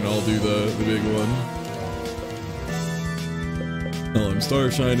next turn I'll do the big one.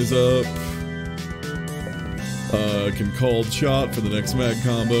 Starshine is up. Can called shot for the next mag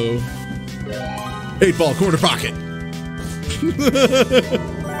combo. 8-ball corner pocket.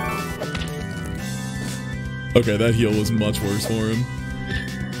 Okay, that heal was much worse for him.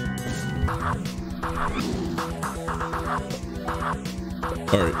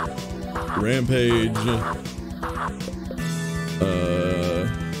 Alright. Rampage.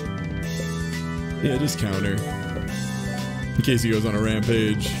 Yeah, just counter. In case he goes on a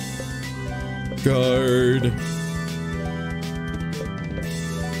rampage. Guard.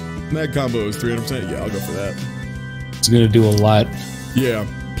 Mag combo is 300%. Yeah, I'll go for that. It's gonna do a lot. Yeah,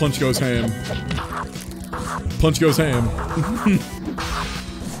 punch goes ham. Punch goes ham.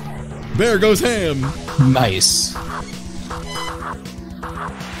 Bear goes ham. Nice.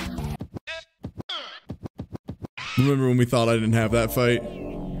 Remember when we thought I didn't have that fight?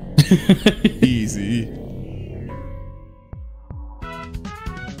 Easy.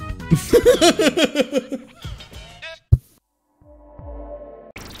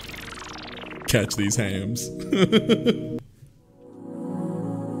 Catch these hams.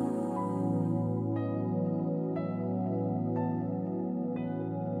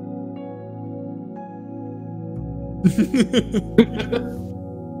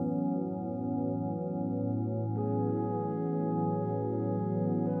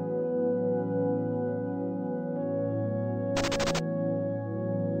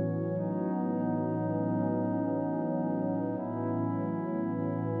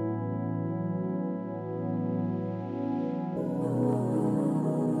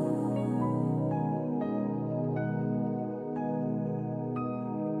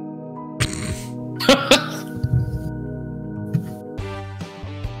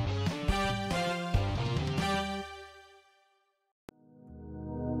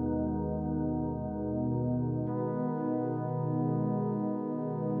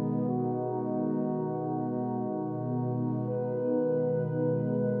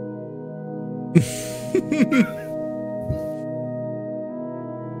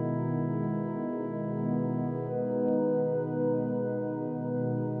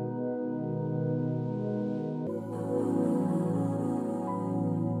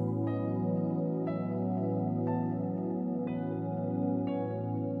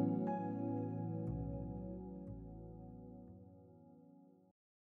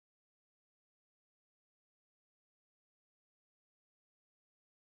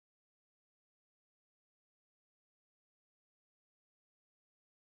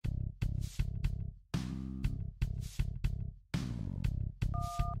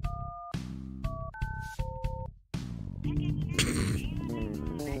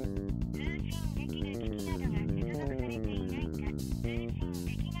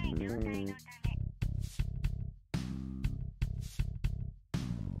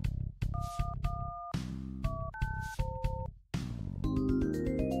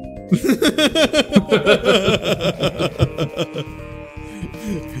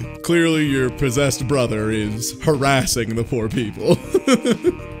 Clearly your possessed brother is harassing the poor people.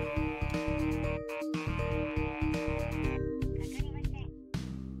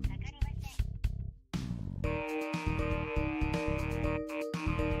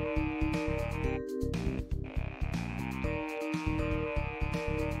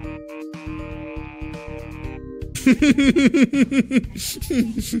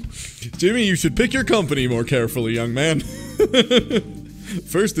 Jimmy, you should pick your company more carefully, young man.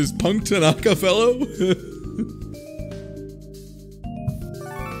 First is Punk Tanaka fellow.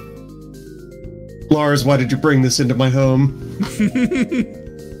 Lars, why did you bring this into my home? I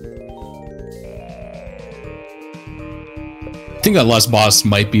think that last boss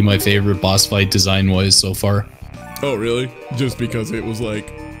might be my favorite boss fight design-wise so far. Oh, really? Just because it was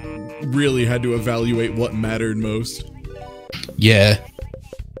like really had to evaluate what mattered most. Yeah.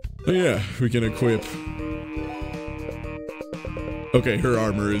 Oh yeah, we can equip. Okay, her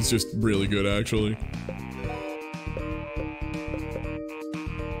armor is just really good, actually.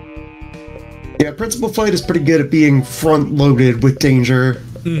 Yeah, Principal Fight is pretty good at being front-loaded with danger.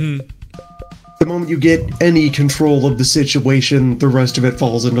 Mm-hmm. The moment you get any control of the situation, the rest of it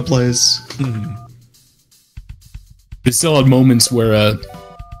falls into place. Mm-hmm. It still had moments where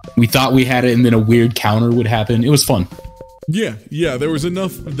we thought we had it and then a weird counter would happen. It was fun. Yeah, there was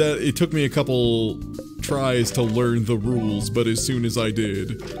enough that it took me a couple tries to learn the rules, but as soon as I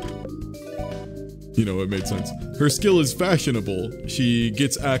did, you know, it made sense. Her skill is fashionable. She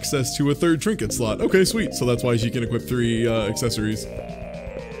gets access to a third trinket slot. Okay, sweet. So that's why she can equip 3 accessories.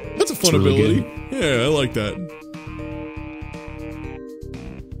 That's a fun really ability. good. Yeah, I like that.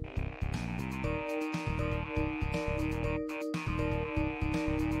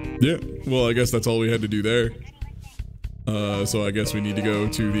 Yeah, well, I guess that's all we had to do there. So I guess we need to go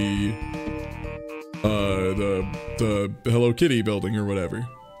to the Hello Kitty building or whatever.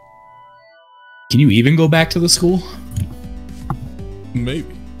 Can you even go back to the school?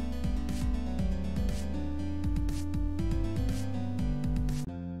 Maybe.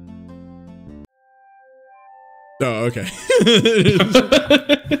 Oh, okay.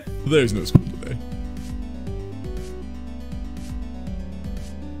 There's no school today.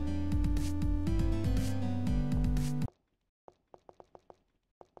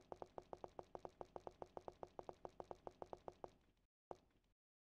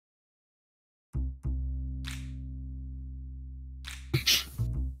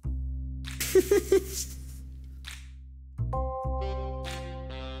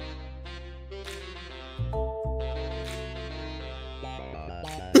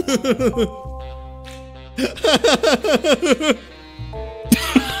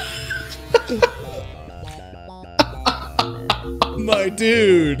 My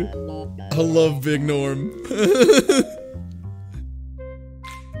dude. I love Big Norm.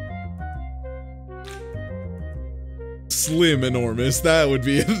 Slim Enormous. That would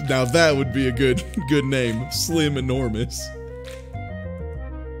be now that would be a good name. Slim Enormous.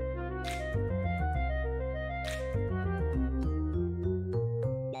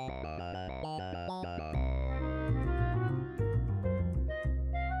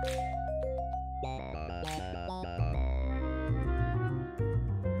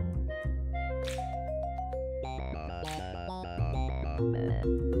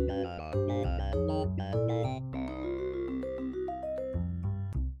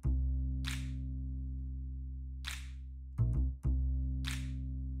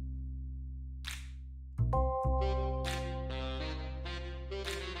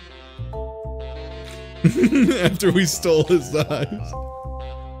 After we stole his eyes.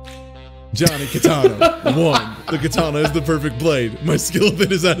 Johnny Katana. 1. The katana is the perfect blade. My skill of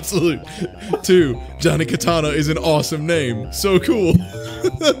it is absolute. 2. Johnny Katana is an awesome name. So cool.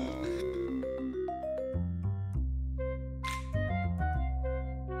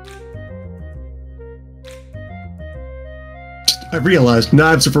 I realized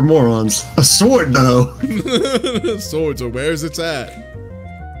knives are for morons. A sword, though. Swords are where's it's at.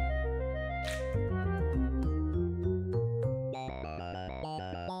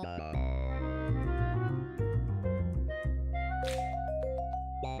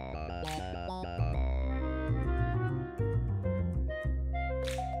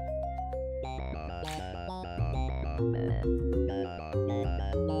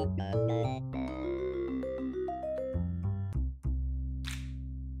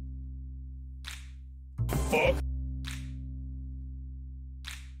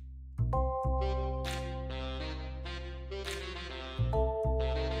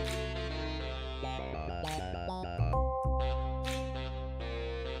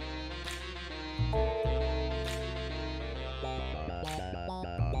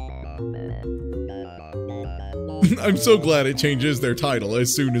 I'm so glad it changes their title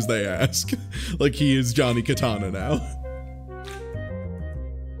as soon as they ask. Like he is Johnny Katana now.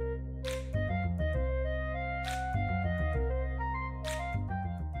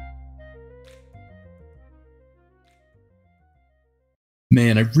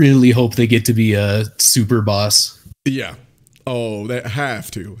 Man, I really hope they get to be a super boss. Yeah. Oh, they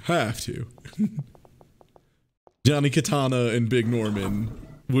have to. Johnny Katana and Big Norman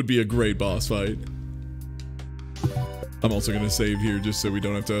would be a great boss fight. I'm also gonna save here just so we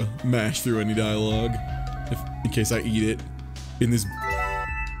don't have to mash through any dialogue, in case I eat it in this.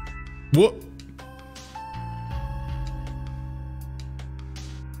 What?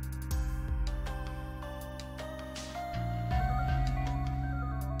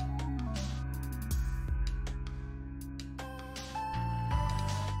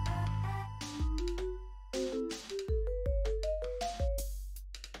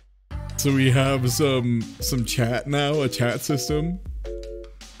 So we have some chat now, a chat system.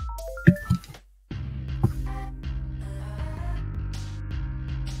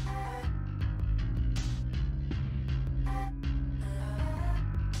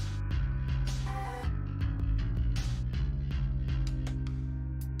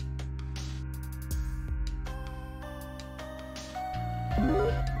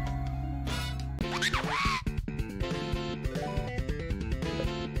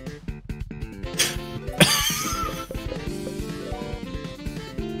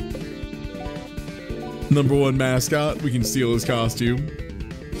 #1 mascot, we can steal his costume.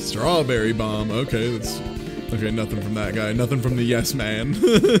 Strawberry bomb. Okay, that's okay. Nothing from that guy. Nothing from the yes man.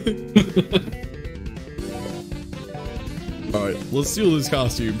 All right, let's steal this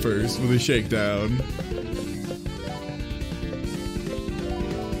costume first with a shakedown.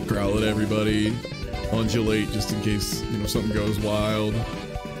 Growl at everybody. Undulate just in case, you know, something goes wild.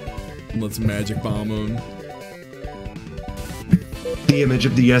 And let's magic bomb him. The image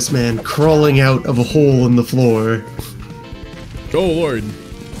of the yes man crawling out of a hole in the floor. Oh lord.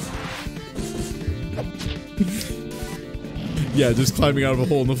 Yeah, just climbing out of a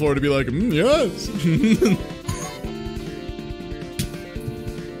hole in the floor to be like, yes.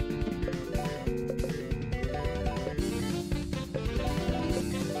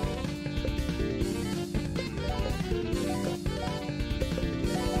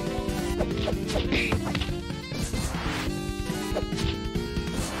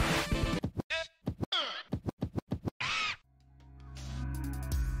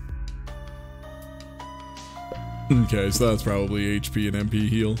 Okay, so that's probably HP and MP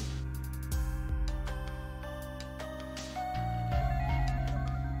heal.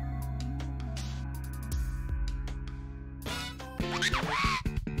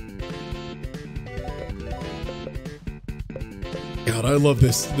 God, I love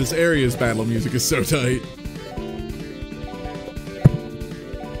this. This area's battle music is so tight.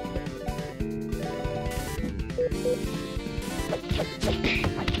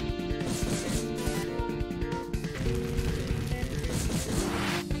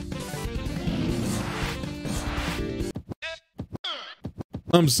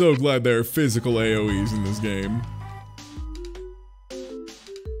 I'm so glad there are physical AoEs in this game.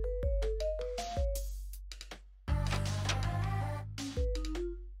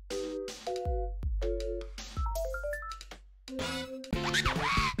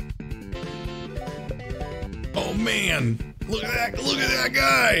 Oh man, look at that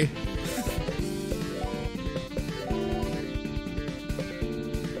guy.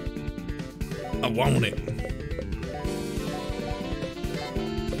 I want it.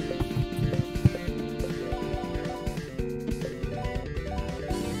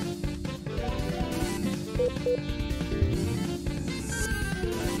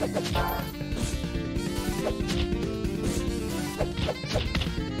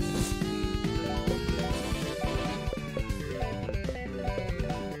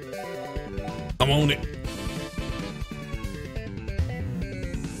 I'm on it.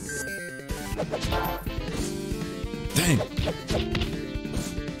 Dang.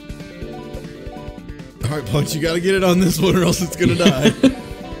 Alright, Punch, you gotta get it on this one or else it's gonna die.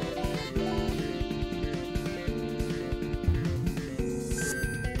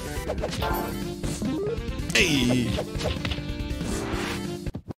 Hey.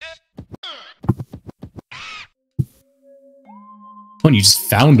 Oh, and you just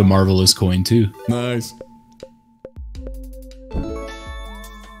found a marvelous coin too. Nice.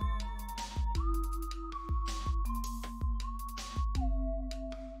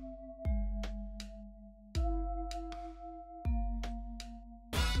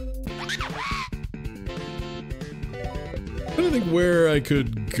 I don't think where I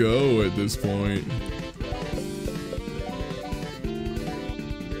could go at this point.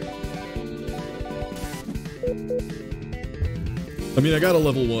 I mean, I got a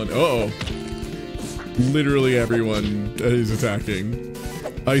level 1. Uh-oh. Literally everyone is attacking.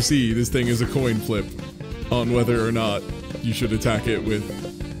 I see, this thing is a coin flip on whether or not you should attack it with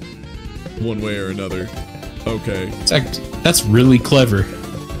one way or another. Okay. That's really clever.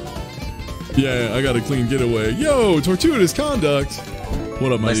 Yeah, I got a clean getaway. Yo, Tortuous Conduct!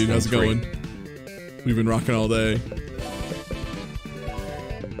 What up, my dude? How's it going? We've been rocking all day.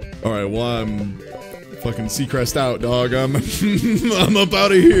 Alright, well, I'm fucking Seacrest out, dog. I'm I'm up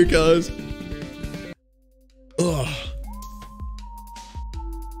out of here, cuz. Ugh.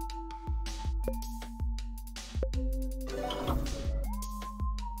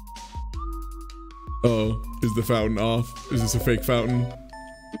 Oh, is the fountain off? Is this a fake fountain?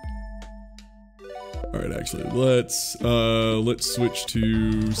 Alright, actually, let's switch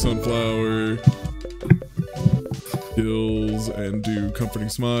to Sunflower. Heals and do Comforting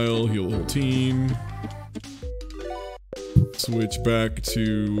Smile, heal the whole team. Switch back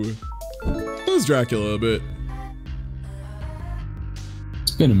to let's Dracula a bit.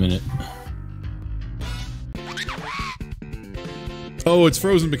 It's been a minute. Oh, it's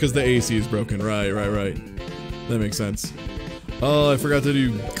frozen because the AC is broken. Right. That makes sense. Oh, I forgot to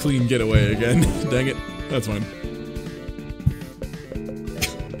do clean getaway again. Dang it. That's fine.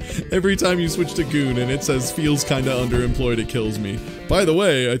 Every time you switch to Goon and it says feels kinda underemployed, it kills me. By the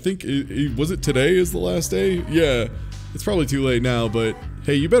way, I think, was it today is the last day? Yeah. It's probably too late now, but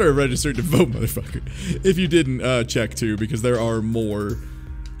Hey, you better have registered to vote, motherfucker. If you didn't, check too, because there are more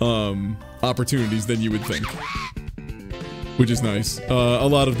opportunities than you would think, which is nice. A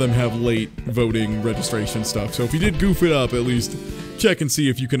lot of them have late voting registration stuff, so if you did goof it up, at least check and see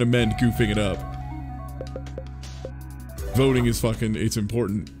if you can amend goofing it up. Voting is fucking, it's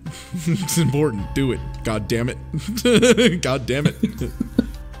important. It's important. Do it. God damn it. God damn it.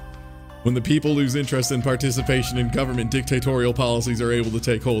 When the people lose interest in participation in government, dictatorial policies are able to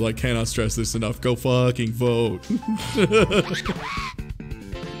take hold. I cannot stress this enough. Go fucking vote.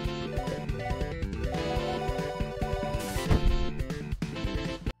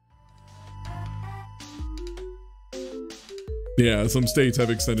 Yeah, some states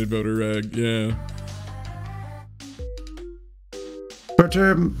have extended voter reg. Yeah. Short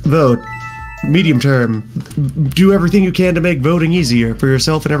term, vote. Medium term, do everything you can to make voting easier for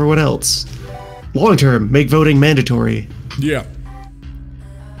yourself and everyone else. Long term, make voting mandatory. Yeah.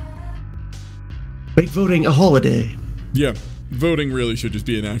 Make voting a holiday. Yeah. Voting really should just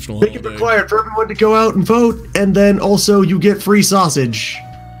be a national Make holiday. it required for everyone to go out and vote, and then also you get free sausage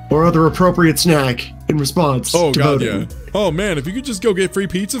or other appropriate snack in response Oh to god, voting. yeah. Oh man, if you could just go get free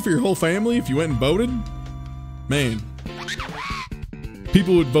pizza for your whole family if you went and voted, man.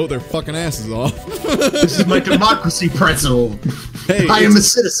 People would vote their fucking asses off. This is my democracy pretzel. Hey, I am a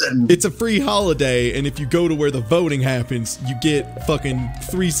citizen. It's a free holiday, and if you go to where the voting happens, you get fucking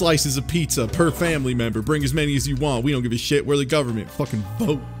 3 slices of pizza per family member. Bring as many as you want. We don't give a shit. We're the government. Fucking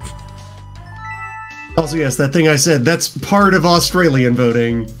vote. Also, yes, that thing I said, that's part of Australian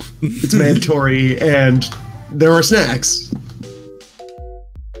voting. It's mandatory, and there are snacks.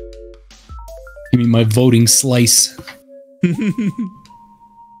 Give me my voting slice.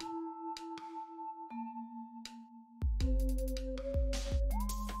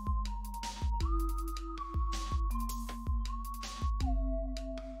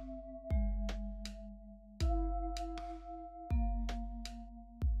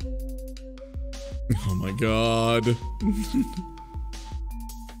 Oh my god.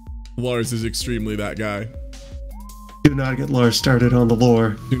 Lars is extremely that guy. Do not get Lars started on the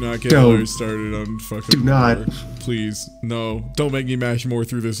lore. Do not get Don't. Lars started on fucking Do not. lore. Please. No. Don't make me mash more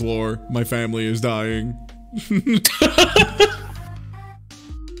through this lore. My family is dying.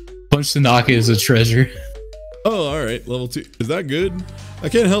 Punch Tanaka is a treasure. Oh, alright. Level 2. Is that good? I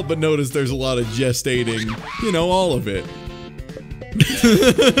can't help but notice there's a lot of gestating. You know, all of it.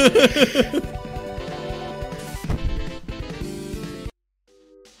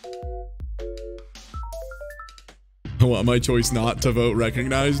 I want my choice not to vote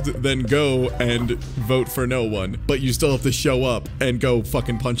recognized, then go and vote for no one. But you still have to show up and go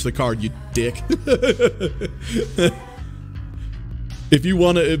fucking punch the card, you dick. If you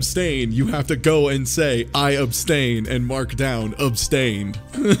want to abstain, you have to go and say, I abstain, and mark down, abstained.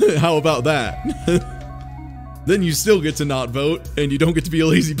 How about that? Then you still get to not vote, and you don't get to be a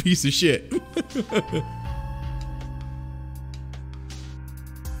lazy piece of shit.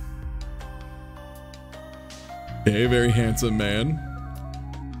 Okay, very handsome man.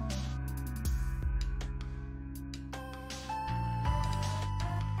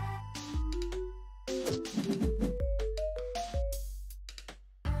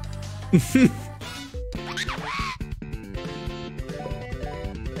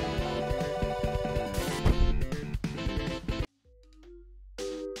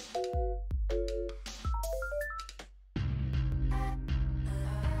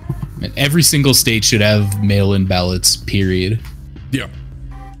 And every single state should have mail-in ballots, period. Yeah.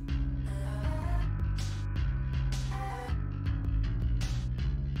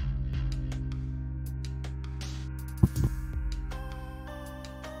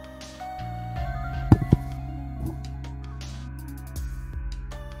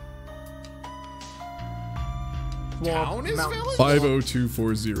 Town is village?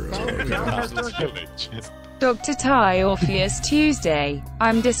 50240. Dr. Ty Orpheus Tuesday,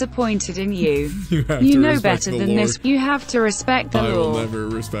 I'm disappointed in you. You have You to know respect better the than lore. this. You have to respect the I will law. never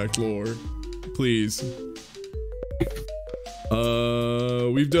respect lore. Please.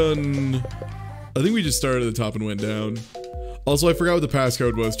 We've done... I think we just started at the top and went down. Also, I forgot what the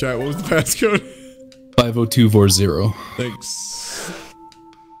passcode was. Chat, what was the passcode? 50240. Thanks.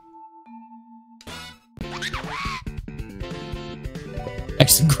 I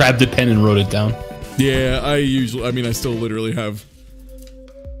just grabbed the pen and wrote it down. Yeah, I still literally have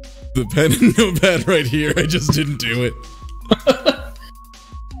the pen and notepad right here. I just didn't do it.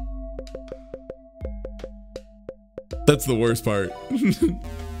 That's the worst part.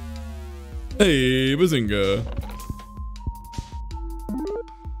 Hey, Bazinga.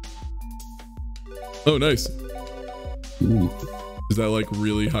 Oh, nice. Ooh. Is that like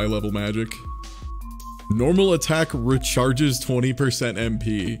really high level magic? Normal attack recharges 20%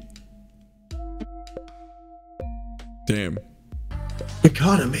 MP. Damn.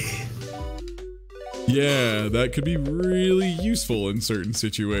 Economy. Yeah, that could be really useful in certain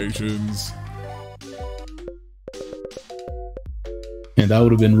situations. Yeah, that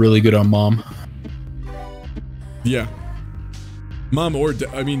would have been really good on Mom. Yeah. Mom or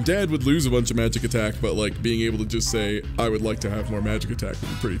I mean, Dad would lose a bunch of magic attack, but like being able to just say, I would like to have more magic attack would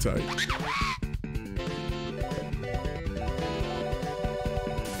be pretty tight.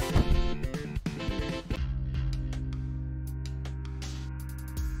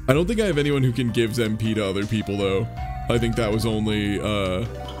 I don't think I have anyone who can give MP to other people though. I think that was only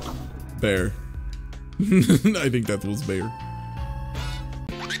Bear. I think that was Bear.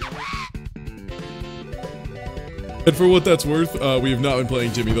 And for what that's worth, we have not been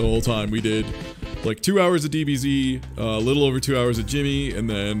playing Jimmy the whole time. We did like 2 hours of DBZ, a little over 2 hours of Jimmy, and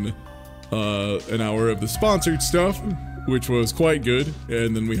then an hour of the sponsored stuff, which was quite good.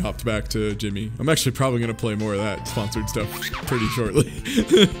 And then we hopped back to Jimmy. I'm actually probably going to play more of that sponsored stuff pretty shortly.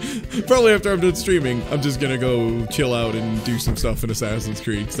 Probably after I'm done streaming, I'm just going to go chill out and do some stuff in Assassin's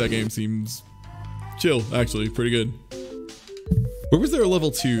Creed. That game seems chill, actually, pretty good. Where was there a level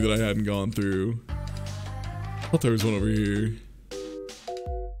 2 that I hadn't gone through? I thought there was one over here.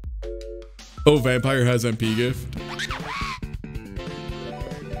 Oh, Vampire has MP gift.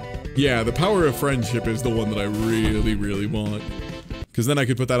 Yeah, the power of friendship is the one that I really, really want. Because then I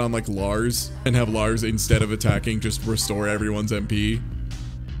could put that on like Lars and have Lars, instead of attacking, just restore everyone's MP.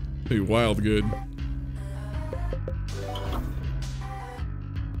 Be wild good.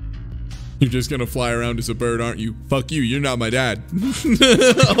 You're just gonna fly around as a bird, aren't you? Fuck you, you're not my dad.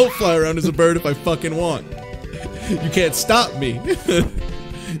 I'll fly around as a bird if I fucking want. You can't stop me.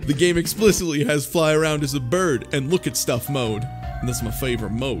 The game explicitly has fly around as a bird and look at stuff mode. And that's my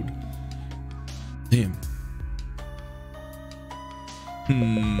favorite mode. Damn.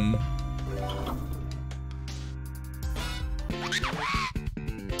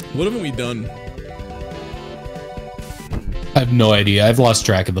 What haven't we done? I have no idea. I've lost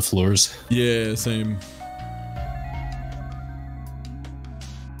track of the floors. Yeah, same.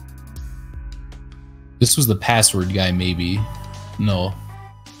 This was the password guy, maybe. No.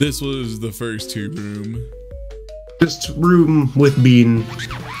 This was the first tube room. Just room with bean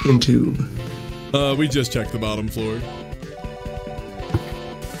in tube. We just checked the bottom floor.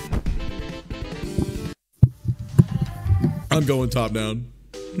 I'm going top down.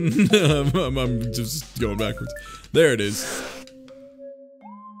 I'm just going backwards. There it is.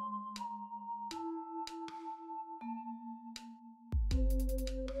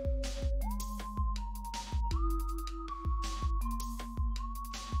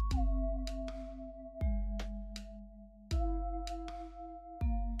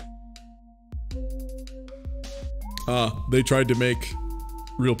 Ah, they tried to make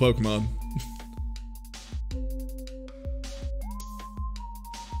real Pokemon.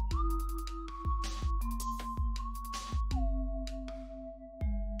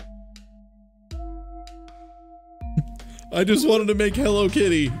 I just wanted to make Hello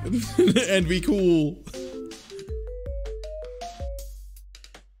Kitty and be cool.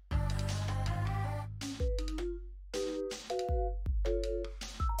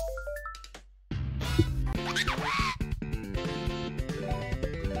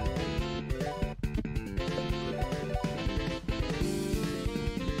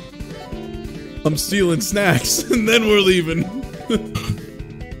 I'm stealing snacks and then we're leaving.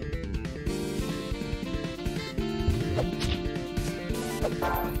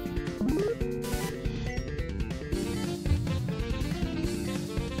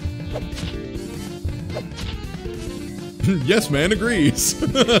 Yes, man, agrees.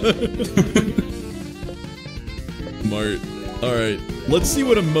 Smart. Alright, let's see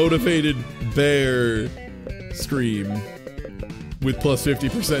what a motivated bear scream with plus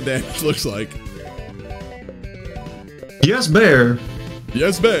 50% damage looks like. Yes, bear.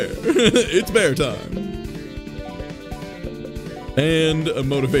 Yes, bear. It's bear time. And a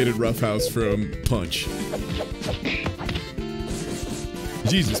motivated roughhouse from Punch.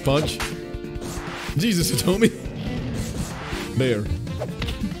 Jesus, Punch. Jesus, Hitomi. Bear.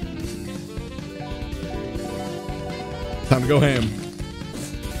 Time to go ham.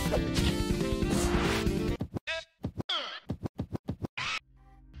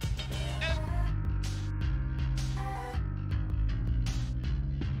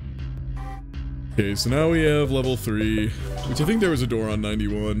 Okay, so now we have level 3, which I think there was a door on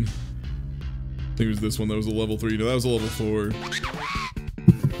 91. I think it was this one that was a level 3. No, that was a level 4.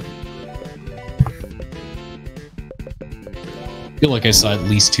 feel like I saw at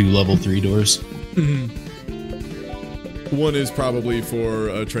least 2 level 3 doors. One is probably for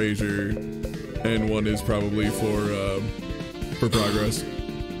a treasure, and one is probably for progress.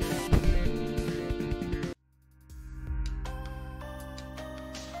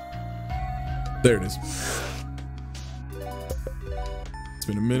 There it is. It's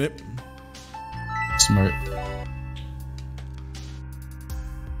been a minute. Smart.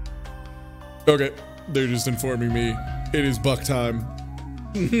 Okay, they're just informing me it is buck time.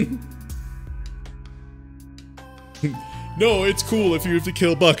 No, it's cool if you have to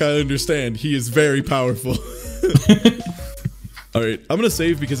kill Buck, I understand. He is very powerful. Alright, I'm gonna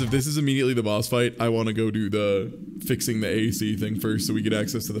save because if this is immediately the boss fight, I want to go do the fixing the AC thing first so we get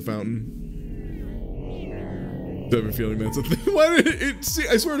access to the fountain. I have a feeling that's a thing. Why did it see,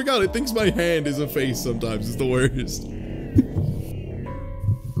 I swear to God, it thinks my hand is a face sometimes. It's the worst.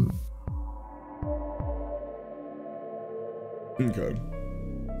 Okay.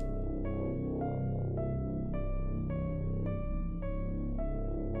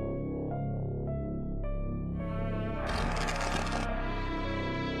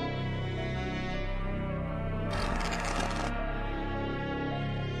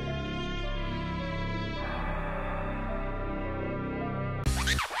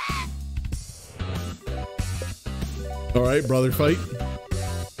 All right, brother fight.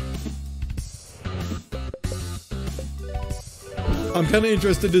 I'm kind of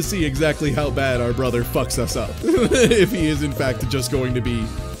interested to see exactly how bad our brother fucks us up. If he is in fact just going to be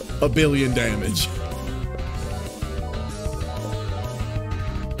a billion damage.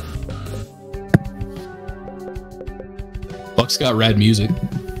 Buck's got rad music.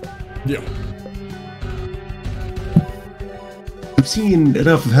 Yeah. I've seen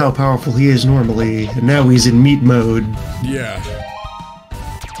enough of how powerful he is normally, and now he's in meat mode. Yeah.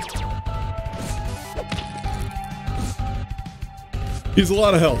 He's a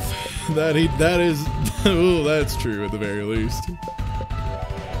lot of health. That is oh, that's true at the very least.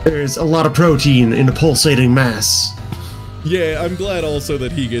 There's a lot of protein in a pulsating mass. Yeah, I'm glad also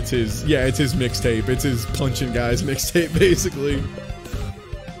that he gets his, yeah, it's his mixtape. It's his punching guys mixtape, basically.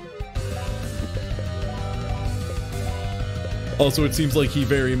 Also, it seems like he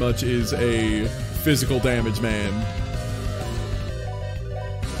very much is a physical damage man.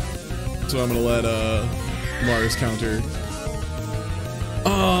 So I'm gonna let Lars counter.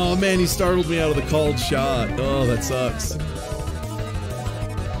 Oh man, he startled me out of the called shot. Oh, that sucks.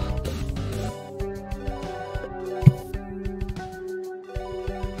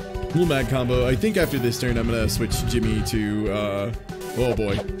 Little mad combo. I think after this turn, I'm gonna switch Jimmy to, oh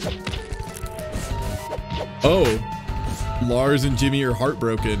boy. Oh. Lars and Jimmy are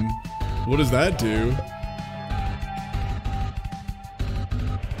heartbroken. What does that do?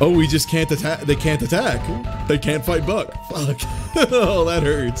 Oh, we just can't attack. They can't attack. They can't fight Buck. Fuck. Oh, that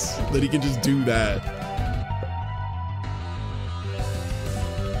hurts. That he can just do that.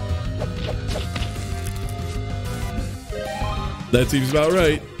 That seems about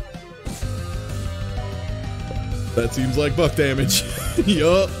right. That seems like Buck damage.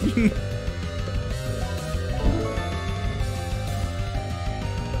 Yup.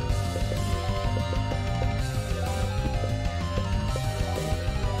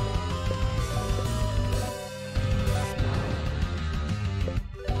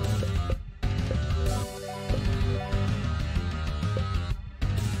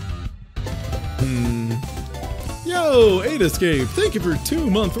 Yo, 8 Escape, thank you for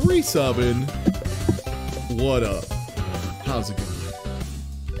 2-month resubbing. What up? How's it going?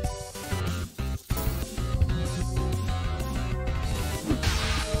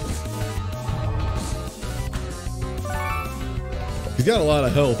 He's got a lot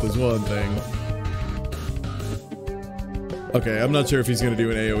of health is one thing. Okay, I'm not sure if he's gonna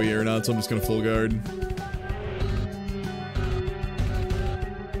do an AoE or not, so I'm just gonna full guard.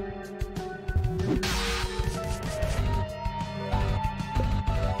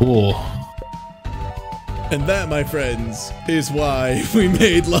 Cool. And that, my friends, is why we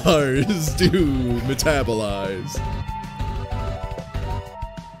made Lars do metabolize.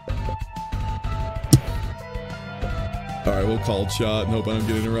 Alright, we'll call shot and hope I don't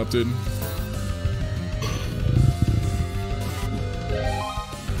get interrupted.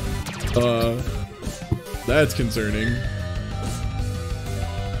 That's concerning.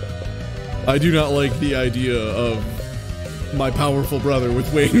 I do not like the idea of my powerful brother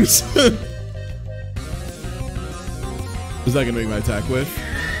with wings. Is that gonna make my attack whiff?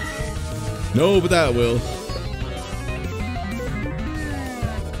 No, but that will.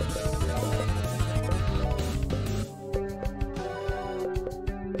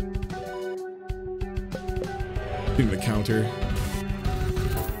 Give him a counter.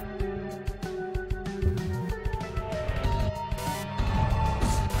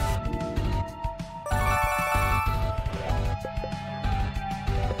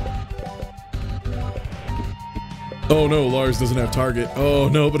 Oh no, Lars doesn't have target. Oh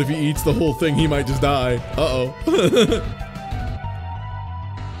no, but if he eats the whole thing, he might just die. Uh-oh.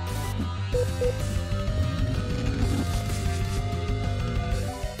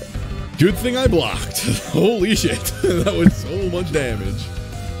 Good thing I blocked. Holy shit. That was so much damage.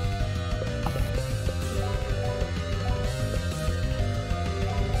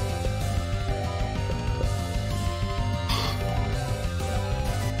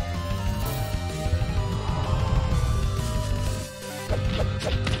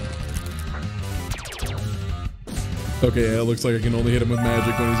 Okay, yeah, it looks like I can only hit him with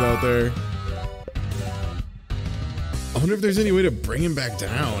magic when he's out there. I wonder if there's any way to bring him back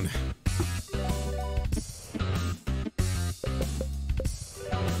down.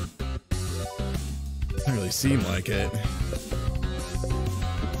 Doesn't really seem like it.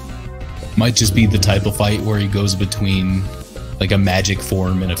 Might just be the type of fight where he goes between like a magic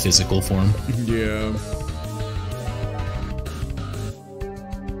form and a physical form. Yeah.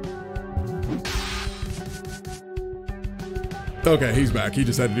 Okay, he's back. He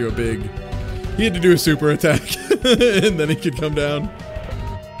just had to do a big... He had to do a super attack, and then he could come down.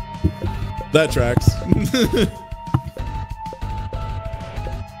 That tracks.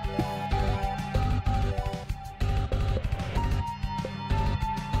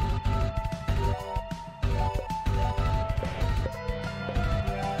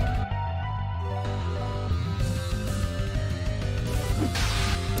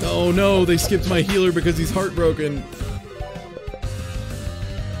 Oh no, they skipped my healer because he's heartbroken.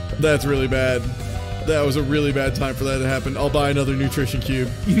 That's really bad. That was a really bad time for that to happen. I'll buy another nutrition cube.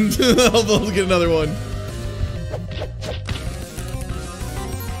 I'll get another one.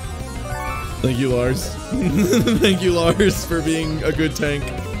 Thank you, Lars. Thank you, Lars, for being a good tank.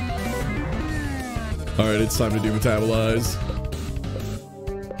 Alright, it's time to do metabolize.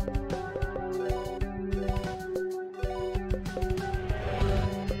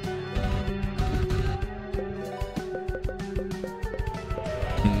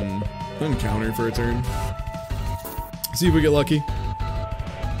 Counter for a turn. See if we get lucky.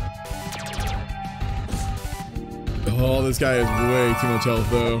 Oh, this guy has way too much health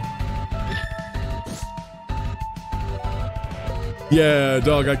though. Yeah,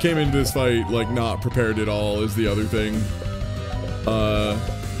 dog, I came into this fight like not prepared at all is the other thing. So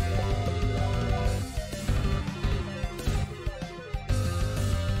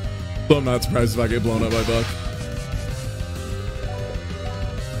I'm not surprised if I get blown up by Buck.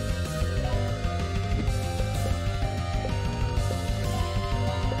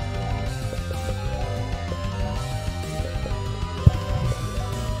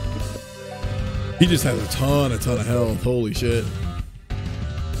 He just has a ton of health. Holy shit.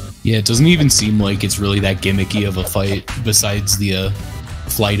 Yeah, it doesn't even seem like it's really that gimmicky of a fight besides the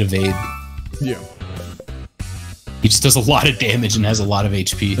flight evade. Yeah. He just does a lot of damage and has a lot of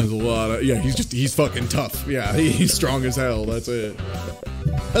HP. There's a lot of... Yeah, he's fucking tough. Yeah, he's strong as hell. That's it.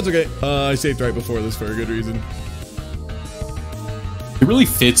 That's okay. I saved right before this for a good reason. It really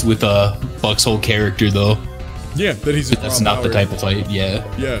fits with Buck's whole character, though. Yeah, that he's that's not the type of fight. Yeah.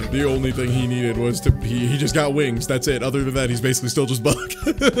 Yeah, the only thing he needed was to he just got wings. That's it. Other than that, he's basically still just Buck.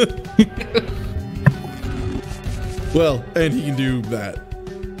 Well, and he can do that.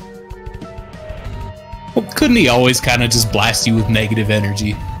 Well, couldn't he always kind of just blast you with negative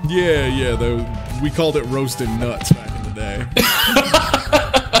energy? Yeah. Though we called it roasting nuts back in the day.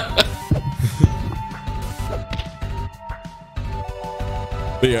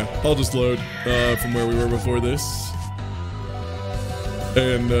 But yeah, I'll just load from where we were before this.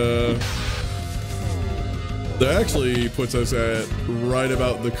 And that actually puts us at right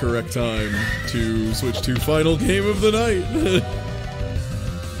about the correct time to switch to final game of the night.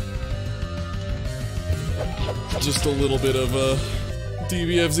 Just a little bit of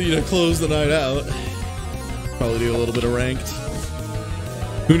DBFZ to close the night out. Probably do a little bit of ranked.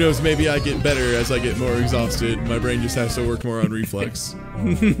 Who knows, maybe I get better as I get more exhausted. My brain just has to work more on reflex.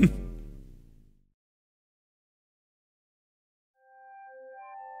 And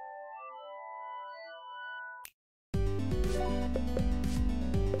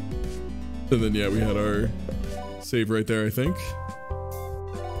then, yeah, we had our save right there, I think.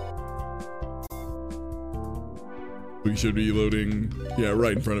 We should be loading, yeah,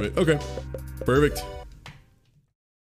 right in front of it. Okay, perfect.